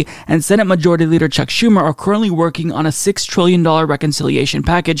Committee, and Senate Majority Leader Chuck Schumer are currently working on a $6 trillion reconciliation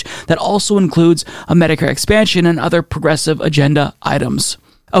package that also includes a Medicare expansion and other progressive agenda items.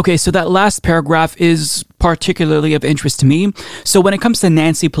 Okay, so that last paragraph is particularly of interest to me. So when it comes to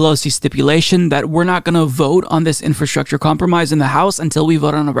Nancy Pelosi's stipulation that we're not going to vote on this infrastructure compromise in the House until we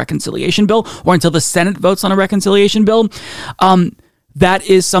vote on a reconciliation bill, or until the Senate votes on a reconciliation bill, that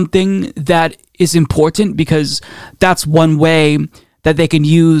is something that is important, because that's one way that they can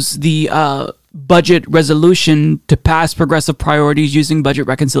use the budget resolution to pass progressive priorities using budget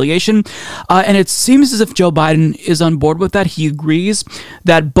reconciliation. And it seems as if Joe Biden is on board with that. He agrees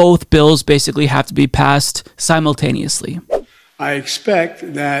that both bills basically have to be passed simultaneously. I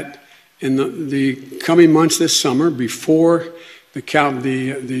expect that in the coming months this summer, before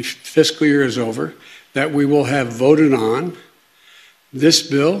the fiscal year is over, that we will have voted on this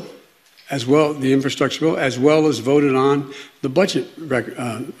bill, as well, the infrastructure bill, as well as voted on the budget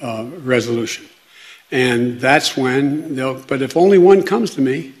resolution. And that's when but if only one comes to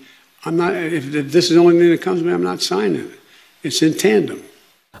me, I'm not, if this is the only thing that comes to me, I'm not signing it. It's in tandem.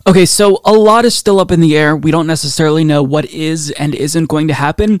 Okay, so a lot is still up in the air. We don't necessarily know what is and isn't going to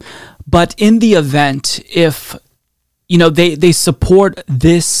happen. But in the event, if they support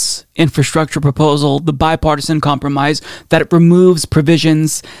this infrastructure proposal, the bipartisan compromise that removes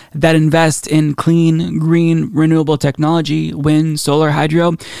provisions that invest in clean, green, renewable technology, wind, solar,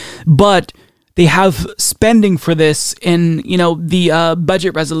 hydro, but they have spending for this in, the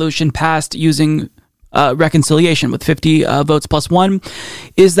budget resolution passed using reconciliation with 50 votes plus one.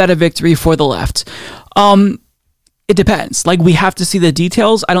 Is that a victory for the left? It depends. We have to see the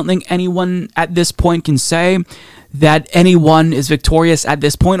details. I don't think anyone at this point can say that anyone is victorious at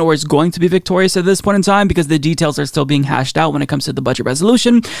this point or is going to be victorious at this point in time, because the details are still being hashed out when it comes to the budget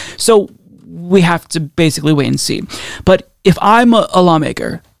resolution. So we have to basically wait and see. But if I'm a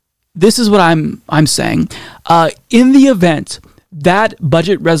lawmaker, this is what I'm saying. In the event that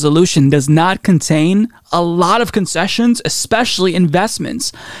budget resolution does not contain a lot of concessions, especially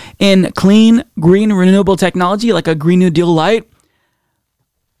investments in clean, green, renewable technology like a Green New Deal light,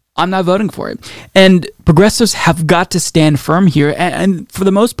 I'm not voting for it. And progressives have got to stand firm here. And for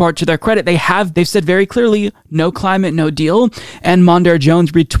the most part, to their credit, they've said very clearly, no climate, no deal. And Mondaire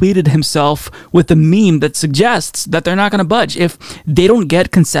Jones retweeted himself with a meme that suggests that they're not going to budge. If they don't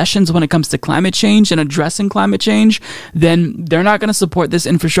get concessions when it comes to climate change and addressing climate change, then they're not going to support this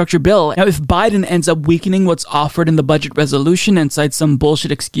infrastructure bill. Now, if Biden ends up weakening what's offered in the budget resolution and cites some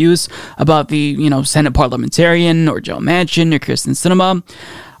bullshit excuse about the, Senate parliamentarian or Joe Manchin or Kyrsten Sinema,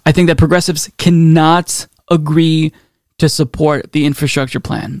 I think that progressives cannot agree to support the infrastructure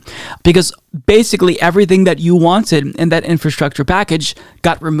plan, because basically everything that you wanted in that infrastructure package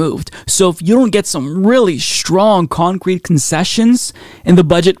got removed. So if you don't get some really strong, concrete concessions in the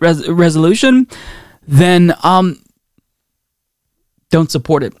budget resolution, then don't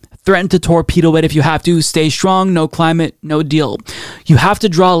support it. Threaten to torpedo it if you have to. Stay strong. No climate, no deal. You have to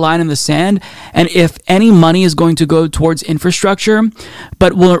draw a line in the sand. And if any money is going to go towards infrastructure,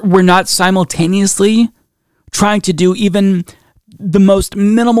 but we're not simultaneously trying to do even the most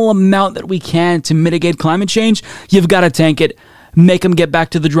minimal amount that we can to mitigate climate change, you've got to tank it. make them get back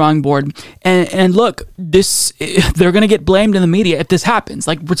to the drawing board. And look, they're going to get blamed in the media if this happens.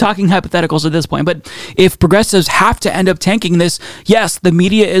 Like, we're talking hypotheticals at this point, but if progressives have to end up tanking this, yes, the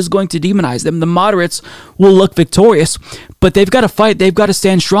media is going to demonize them. The moderates will look victorious, but they've got to fight. They've got to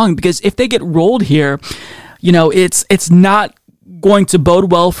stand strong, because if they get rolled here, it's not going to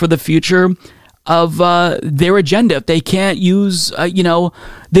bode well for the future of their agenda if they can't use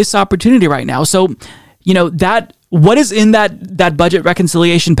this opportunity right now. So that what is in that budget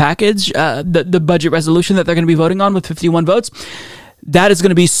reconciliation package, the budget resolution that they're going to be voting on with 51 votes, that is going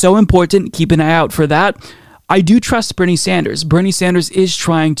to be so important. Keep an eye out for that. I do trust Bernie Sanders. Bernie Sanders is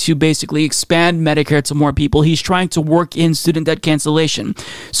trying to basically expand Medicare to more people. He's trying to work in student debt cancellation.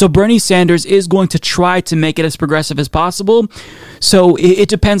 So Bernie Sanders is going to try to make it as progressive as possible. So it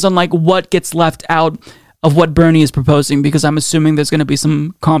depends on like what gets left out of what Bernie is proposing, because I'm assuming there's going to be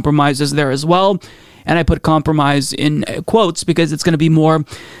some compromises there as well. And I put compromise in quotes because it's going to be more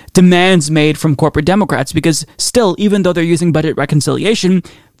demands made from corporate Democrats, because still, even though they're using budget reconciliation,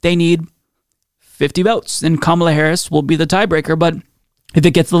 they need 50 votes, and Kamala Harris will be the tiebreaker. But if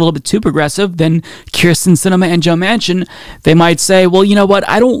it gets a little bit too progressive, then Kyrsten Sinema and Joe Manchin, they might say, well, you know what?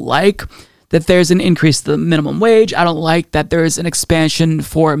 I don't like that there's an increase to the minimum wage. I don't like that there's an expansion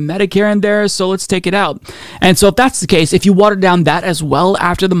for Medicare in there, so let's take it out. And so if that's the case, if you water down that as well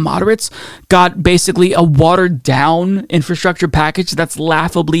after the moderates got basically a watered down infrastructure package that's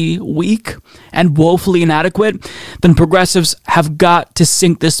laughably weak and woefully inadequate, then progressives have got to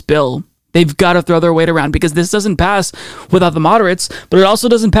sink this bill. They've got to throw their weight around, because this doesn't pass without the moderates, but it also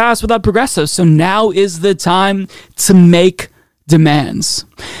doesn't pass without progressives. So now is the time to make demands.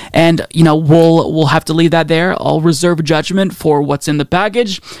 And, we'll have to leave that there. I'll reserve judgment for what's in the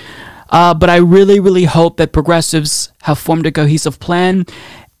package. But I really, really hope that progressives have formed a cohesive plan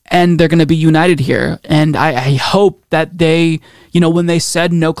and they're going to be united here. And I hope that they, when they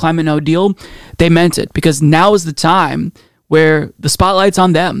said no climate, no deal, they meant it, because now is the time where the spotlight's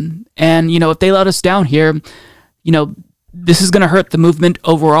on them. And, if they let us down here, this is going to hurt the movement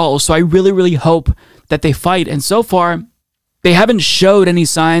overall. So I really, really hope that they fight. And so far, they haven't showed any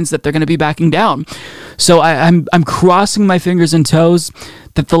signs that they're going to be backing down. So I'm crossing my fingers and toes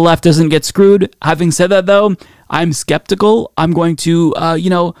that the left doesn't get screwed. Having said that, though, I'm skeptical. I'm going to,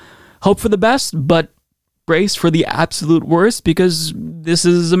 hope for the best, but brace for the absolute worst, because this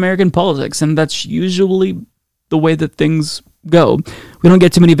is American politics, and that's usually the way that things go. We don't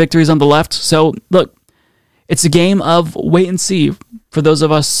get too many victories on the left. So look, it's a game of wait and see for those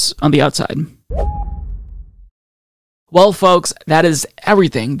of us on the outside. Well, folks, that is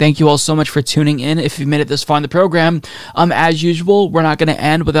everything. Thank you all so much for tuning in. If you've made it this far in the program, as usual, we're not going to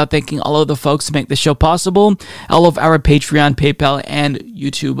end without thanking all of the folks who make the show possible, all of our Patreon, PayPal, and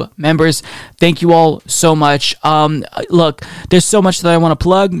YouTube members. Thank you all so much. Look, there's so much that I want to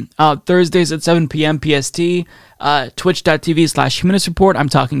plug. Thursdays at 7 p.m. PST. Twitch.tv/Humanist Report. I'm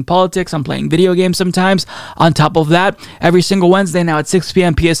talking politics. I'm playing video games sometimes. On top of that, every single Wednesday now at 6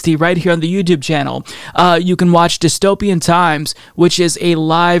 p.m. PST right here on the YouTube channel, you can watch Dystopian Times, which is a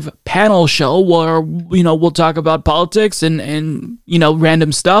live panel show where, we'll talk about politics and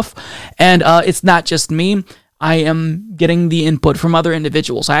random stuff. And it's not just me. I am getting the input from other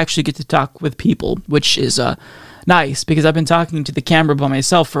individuals. I actually get to talk with people, which is nice, because I've been talking to the camera by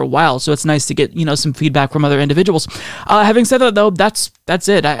myself for a while, so it's nice to get some feedback from other individuals. Having said that, though, that's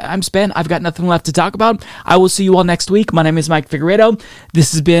it. I'm spent. I've got nothing left to talk about. I will see you all next week. My name is Mike Figueredo.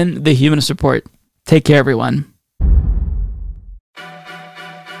 This has been the Humanist Report. Take care, everyone.